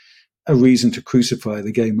a reason to crucify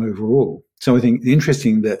the game overall. So I think it's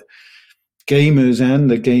interesting that gamers and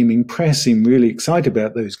the gaming press seemed really excited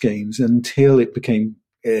about those games until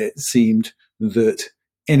it seemed that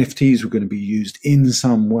NFTs were going to be used in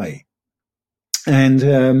some way.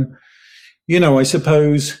 And, I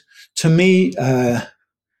suppose, to me, I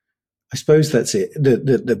suppose that's it.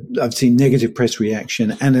 I've seen negative press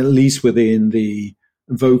reaction, and at least within the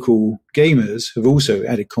vocal gamers have also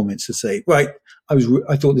added comments to say, right,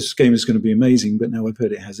 I thought this game was going to be amazing, but now I've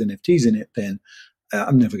heard it has NFTs in it, then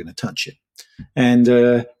I'm never going to touch it. And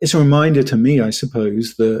it's a reminder to me, I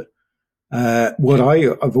suppose, that what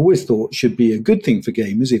I've always thought should be a good thing for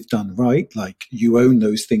gamers if done right, like you own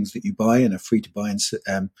those things that you buy and are free to buy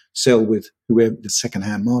and sell with whoever the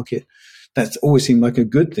secondhand market. That's always seemed like a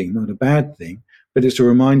good thing, not a bad thing. But it's a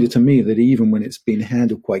reminder to me that even when it's been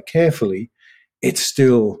handled quite carefully, it's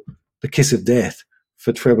still the kiss of death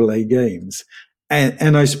for AAA games.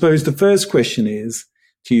 And I suppose the first question is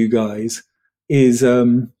to you guys is,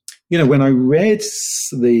 when I read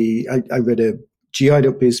I read a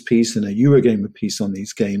GI.biz piece and a Eurogamer piece on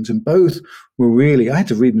these games, and both were really, I had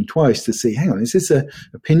to read them twice to see, hang on, is this an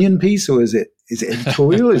opinion piece or is it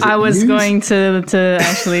editorial? Is it I was news? Going to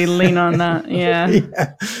actually lean on that, yeah.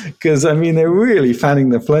 Because, they're really fanning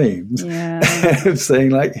the flames,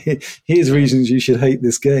 saying, like, here's reasons you should hate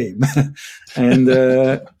this game. And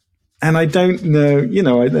I don't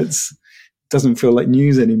know, that's doesn't feel like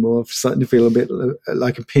news anymore. I'm starting to feel a bit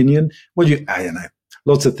like opinion. I don't know.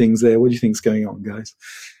 Lots of things there. What do you think's going on, guys?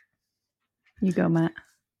 You go, Matt.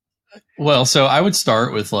 Well, so I would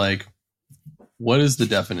start with, like, what is the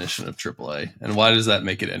definition of AAA, and why does that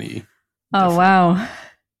make it any different? Oh, wow.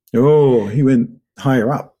 Oh, he went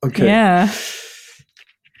higher up. Okay. Yeah.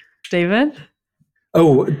 David?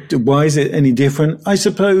 Oh, why is it any different? I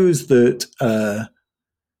suppose that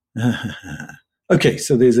okay,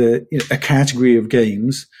 so there's a category of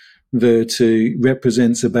games that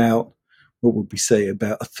represents about, what would we say,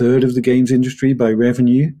 about a third of the games industry by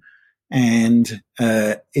revenue. And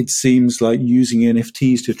it seems like using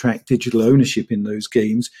NFTs to track digital ownership in those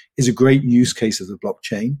games is a great use case of the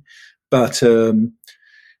blockchain. But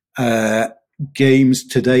games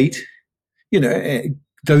to date,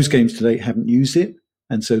 those games to date haven't used it.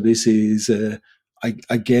 And so this is,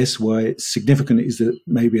 I guess, why it's significant is that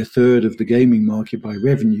maybe a third of the gaming market by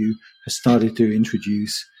revenue has started to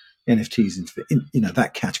introduce NFTs into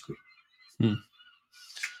that category.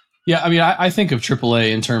 Yeah, I mean, I think of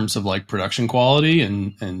AAA in terms of, like, production quality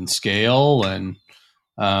and scale, and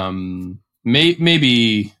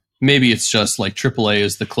maybe it's just like AAA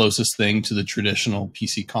is the closest thing to the traditional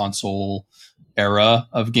PC console era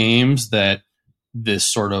of games that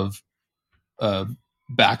this sort of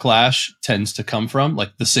backlash tends to come from,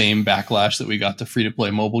 like the same backlash that we got to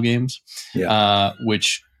free-to-play mobile games,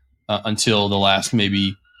 which until the last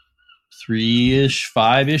maybe 3-ish,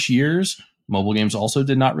 5-ish years, mobile games also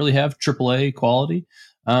did not really have AAA quality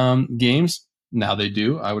games. Now they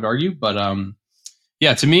do, I would argue. But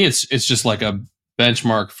to me, it's just like a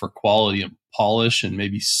benchmark for quality and polish and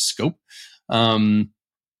maybe scope.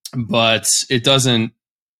 But it doesn't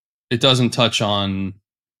touch on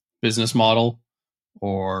business model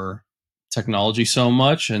or technology so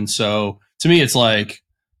much. And so to me, it's like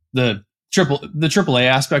the AAA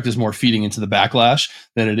aspect is more feeding into the backlash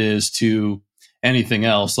than it is to anything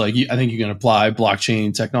else. Like, I think you can apply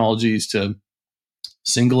blockchain technologies to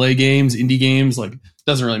single A games, indie games. Like, it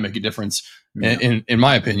doesn't really make a difference. Yeah. In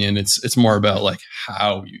my opinion, it's more about, like,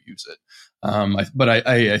 how you use it. But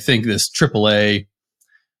I think this AAA,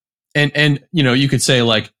 and you could say,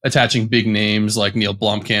 like, attaching big names like Neil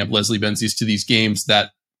Blomkamp, Leslie Benzies to these games, that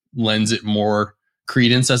lends it more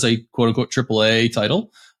credence as a quote unquote AAA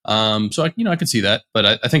title. So I could see that, but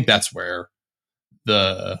I think that's where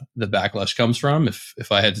the backlash comes from.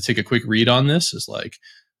 If I had to take a quick read on this, is like,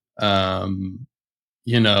 the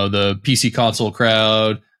PC console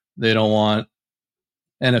crowd, they don't want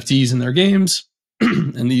NFTs in their games,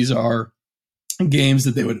 and these are games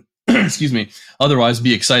that they would, otherwise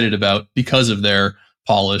be excited about because of their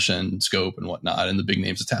polish and scope and whatnot, and the big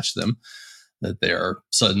names attached to them, that they are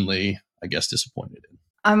suddenly, I guess, disappointed in.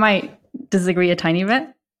 I might disagree a tiny bit.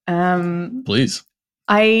 Please.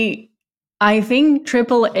 I think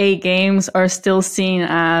AAA games are still seen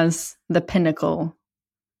as the pinnacle,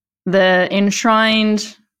 the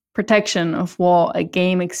enshrined protection of what a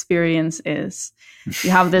game experience is. You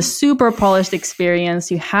have this super polished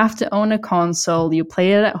experience. You have to own a console. You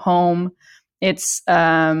play it at home. It's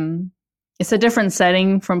a different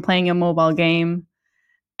setting from playing a mobile game,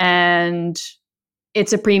 and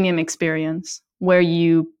it's a premium experience where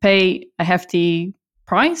you pay a hefty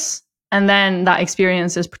price, and then that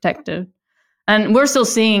experience is protected. And we're still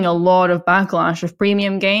seeing a lot of backlash of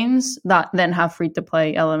premium games that then have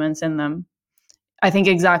free-to-play elements in them. I think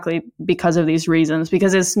exactly because of these reasons,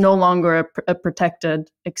 because it's no longer a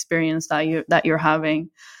protected experience that you're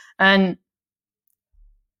having. And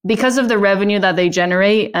because of the revenue that they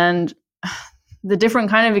generate and the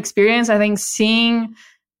different kind of experience, I think seeing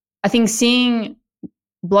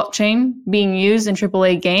blockchain being used in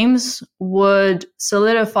AAA games would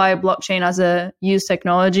solidify blockchain as a used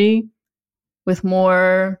technology with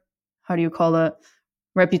more, how do you call it,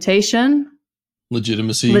 reputation?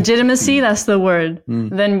 Legitimacy, that's the word,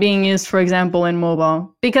 than being used, for example, in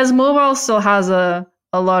mobile. Because mobile still has a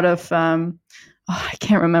lot of, I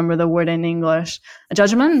can't remember the word in English, a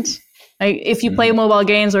judgment. Like if you play mobile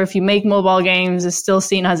games or if you make mobile games, it's still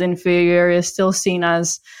seen as inferior, it's still seen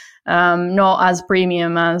as not as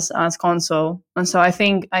premium as console. And so I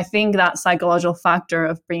think that psychological factor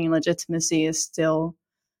of bringing legitimacy is still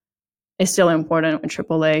important with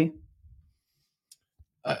AAA.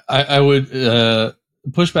 I would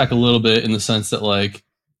push back a little bit in the sense that like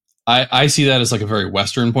I see that as like a very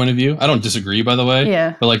Western point of view. I don't disagree, by the way.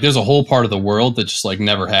 Yeah. But like there's a whole part of the world that just like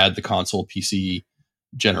never had the console PC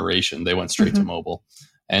generation. They went straight to mobile.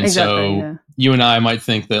 And so you and I might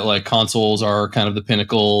think that like consoles are kind of the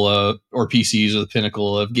pinnacle or PCs are the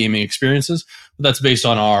pinnacle of gaming experiences. But that's based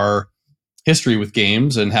on our history with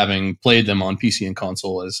games and having played them on PC and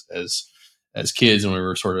console as kids when we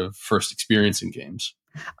were sort of first experiencing games.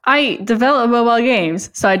 I develop mobile games,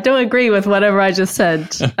 so I don't agree with whatever I just said.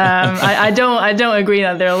 I don't agree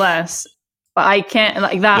that they're less, but I can't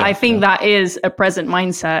like that. I think that is a present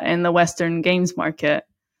mindset in the Western games market.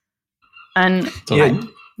 And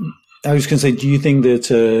I was going to say, do you think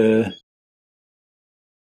that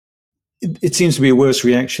it seems to be a worse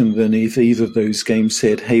reaction than if either of those games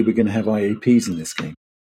said, "Hey, we're going to have IAPs in this game"?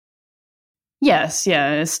 Yes,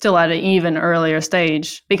 it's still at an even earlier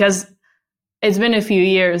stage because it's been a few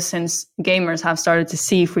years since gamers have started to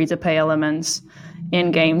see free-to-play elements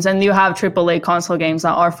in games. And you have AAA console games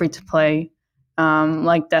that are free-to-play,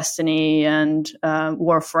 like Destiny and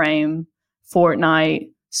Warframe,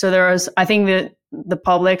 Fortnite. So I think that the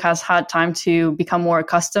public has had time to become more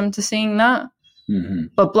accustomed to seeing that. Mm-hmm.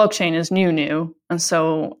 But blockchain is new. And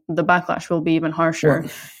so the backlash will be even harsher.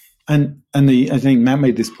 Well, and I think Matt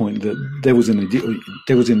made this point that there was in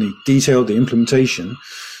the detail, the implementation.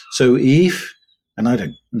 So if, and I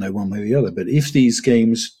don't know one way or the other, but if these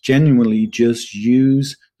games genuinely just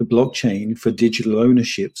use the blockchain for digital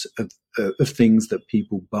ownerships of things that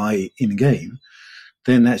people buy in a game,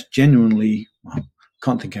 then that's genuinely, well,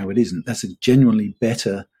 can't think how it isn't. That's a genuinely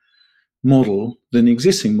better model than the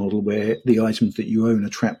existing model where the items that you own are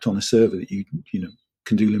trapped on a server that you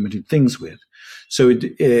can do limited things with. So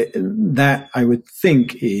that I would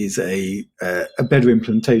think is a better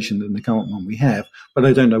implementation than the current one we have, but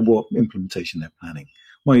I don't know what implementation they're planning.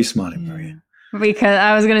 Why are you smiling, Maria? Because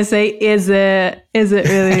I was going to say, is it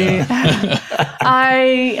really?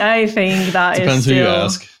 I think that depends who you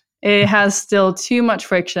ask. It has still too much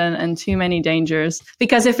friction and too many dangers.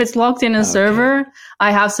 Because if it's locked in a server,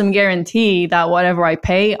 I have some guarantee that whatever I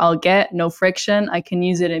pay, I'll get, no friction. I can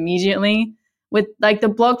use it immediately. With like the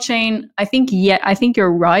blockchain, I think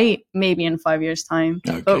you're right. Maybe in 5 years' time,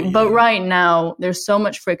 but right now there's so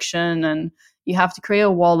much friction, and you have to create a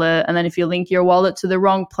wallet. And then if you link your wallet to the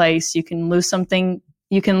wrong place, you can lose something.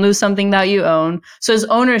 You can lose something that you own. So it's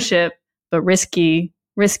ownership, but risky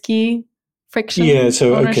friction. Yeah.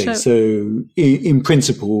 So ownership. So in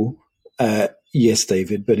principle, yes,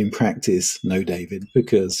 David, but in practice, no, David,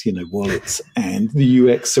 because wallets and the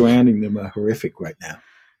UX surrounding them are horrific right now.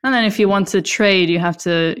 And then if you want to trade, you have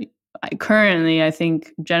to, currently, I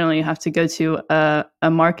think generally you have to go to a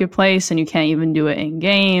marketplace, and you can't even do it in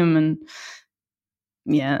game. And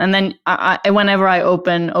and then whenever I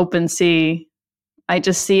open OpenSea, I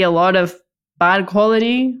just see a lot of bad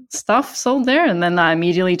quality stuff sold there. And then that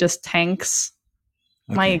immediately just tanks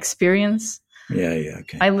my experience. Yeah,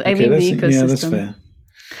 okay. I leave the ecosystem. Yeah, that's fair.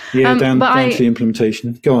 Yeah, down to the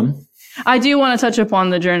implementation. Go on. I do want to touch upon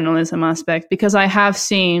the journalism aspect, because I have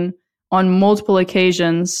seen on multiple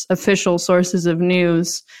occasions official sources of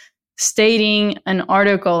news stating an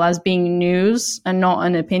article as being news and not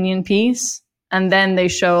an opinion piece. And then they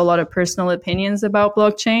show a lot of personal opinions about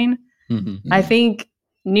blockchain. Mm-hmm. I think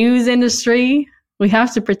news industry, we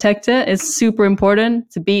have to protect it. It's super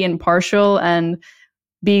important to be impartial and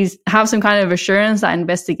have some kind of assurance that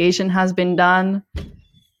investigation has been done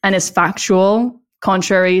and is factual,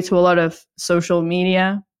 contrary to a lot of social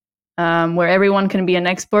media, where everyone can be an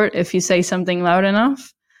expert if you say something loud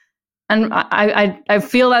enough. And I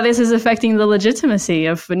feel that this is affecting the legitimacy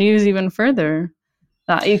of news even further.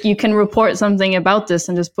 You can report something about this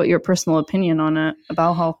and just put your personal opinion on it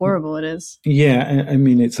about how horrible it is. Yeah, I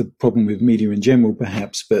mean, it's a problem with media in general,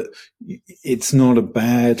 perhaps, but it's not a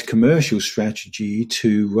bad commercial strategy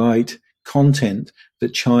to write content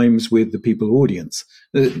that chimes with the people audience.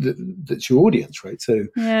 That's your audience, right? So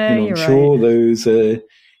I'm sure those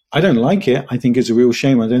I don't like it. I think it's a real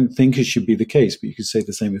shame. I don't think it should be the case, but you could say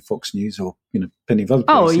the same with Fox News or, plenty of other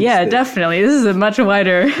places. Oh, yeah, definitely. This is a much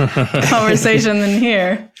wider conversation than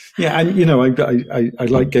here. Yeah, and, I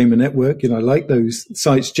like Gamer Network. I like those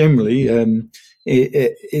sites generally.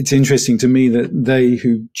 It's interesting to me that they,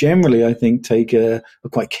 who generally, I think, are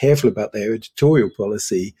quite careful about their editorial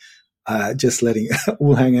policy, just letting it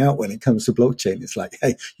all hang out when it comes to blockchain. It's like,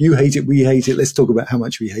 hey, you hate it, we hate it. Let's talk about how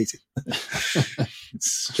much we hate it.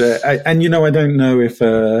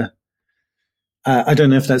 I don't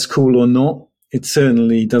know if that's cool or not. It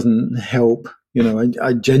certainly doesn't help.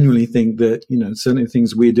 I genuinely think that, certainly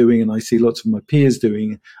things we're doing and I see lots of my peers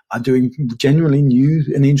doing are doing genuinely new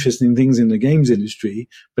and interesting things in the games industry.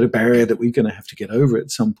 But a barrier that we're going to have to get over at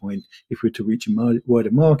some point if we're to reach a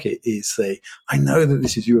wider market is say, I know that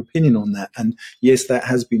this is your opinion on that. And yes, that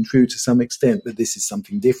has been true to some extent, but this is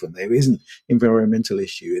something different. There isn't environmental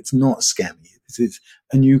issue. It's not scammy. This is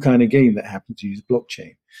a new kind of game that happens to use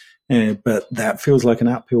blockchain. But that feels like an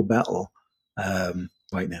uphill battle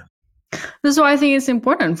right now. This is why I think it's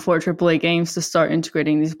important for AAA games to start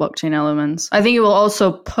integrating these blockchain elements. I think it will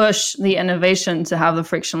also push the innovation to have the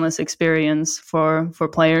frictionless experience for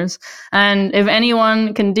players. And if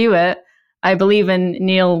anyone can do it, I believe in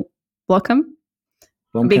Neil Blomkamp.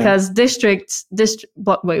 Because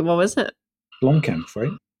wait, what was it? Blomkamp,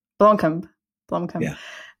 right? Blomkamp. Yeah.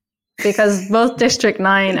 Because both District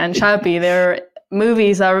 9 and Chappie, their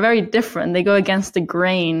movies are very different. They go against the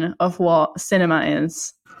grain of what cinema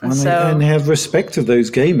is. And they have respect of those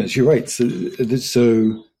gamers. You're right. So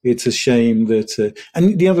it's a shame that.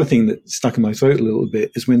 And the other thing that stuck in my throat a little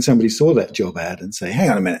bit is when somebody saw that job ad and say, "Hang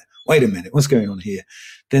on a minute, wait a minute, what's going on here?"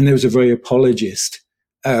 Then there was a very apologist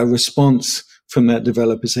response from that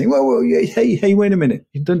developer saying, "Well, hey, wait a minute,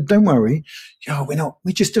 don't worry.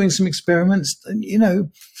 We're just doing some experiments, and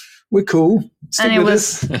we're cool." And it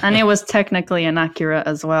was technically inaccurate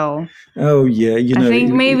as well. Oh yeah, I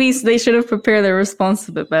think maybe they should have prepared their response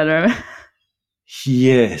a bit better.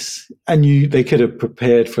 Yes, and they could have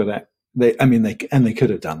prepared for that. They could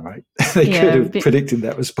have done, right. They could have predicted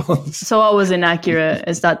that response. So what was inaccurate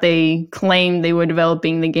is that they claimed they were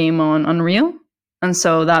developing the game on Unreal, and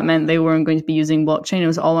so that meant they weren't going to be using blockchain. It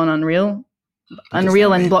was all on Unreal.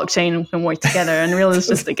 Unreal and blockchain can work together. Unreal is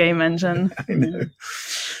just a game engine. I know.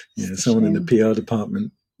 Yeah, someone in the PR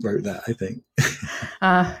department wrote that, I think.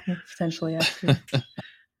 Potentially, actually.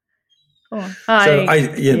 Cool.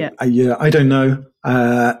 I don't know.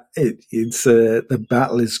 It's the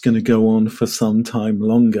battle is going to go on for some time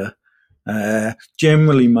longer.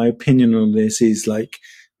 Generally, my opinion on this is like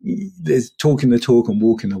there's talking the talk and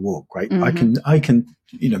walking the walk, right? Mm-hmm. I can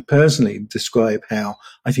personally describe how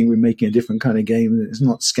I think we're making a different kind of game and it's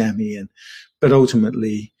not scammy, but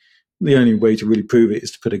ultimately the only way to really prove it is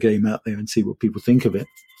to put a game out there and see what people think of it.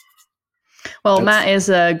 Well, Matt is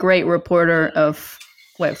a great reporter of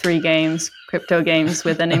Web3 games, crypto games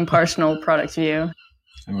with an impartial product view.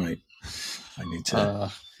 All right. I need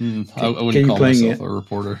to. I wouldn't call myself a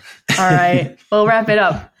reporter. All right. We'll wrap it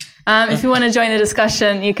up. If you want to join the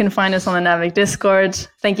discussion, you can find us on the Navic Discord.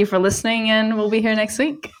 Thank you for listening, and we'll be here next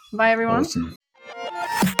week. Bye, everyone. Awesome.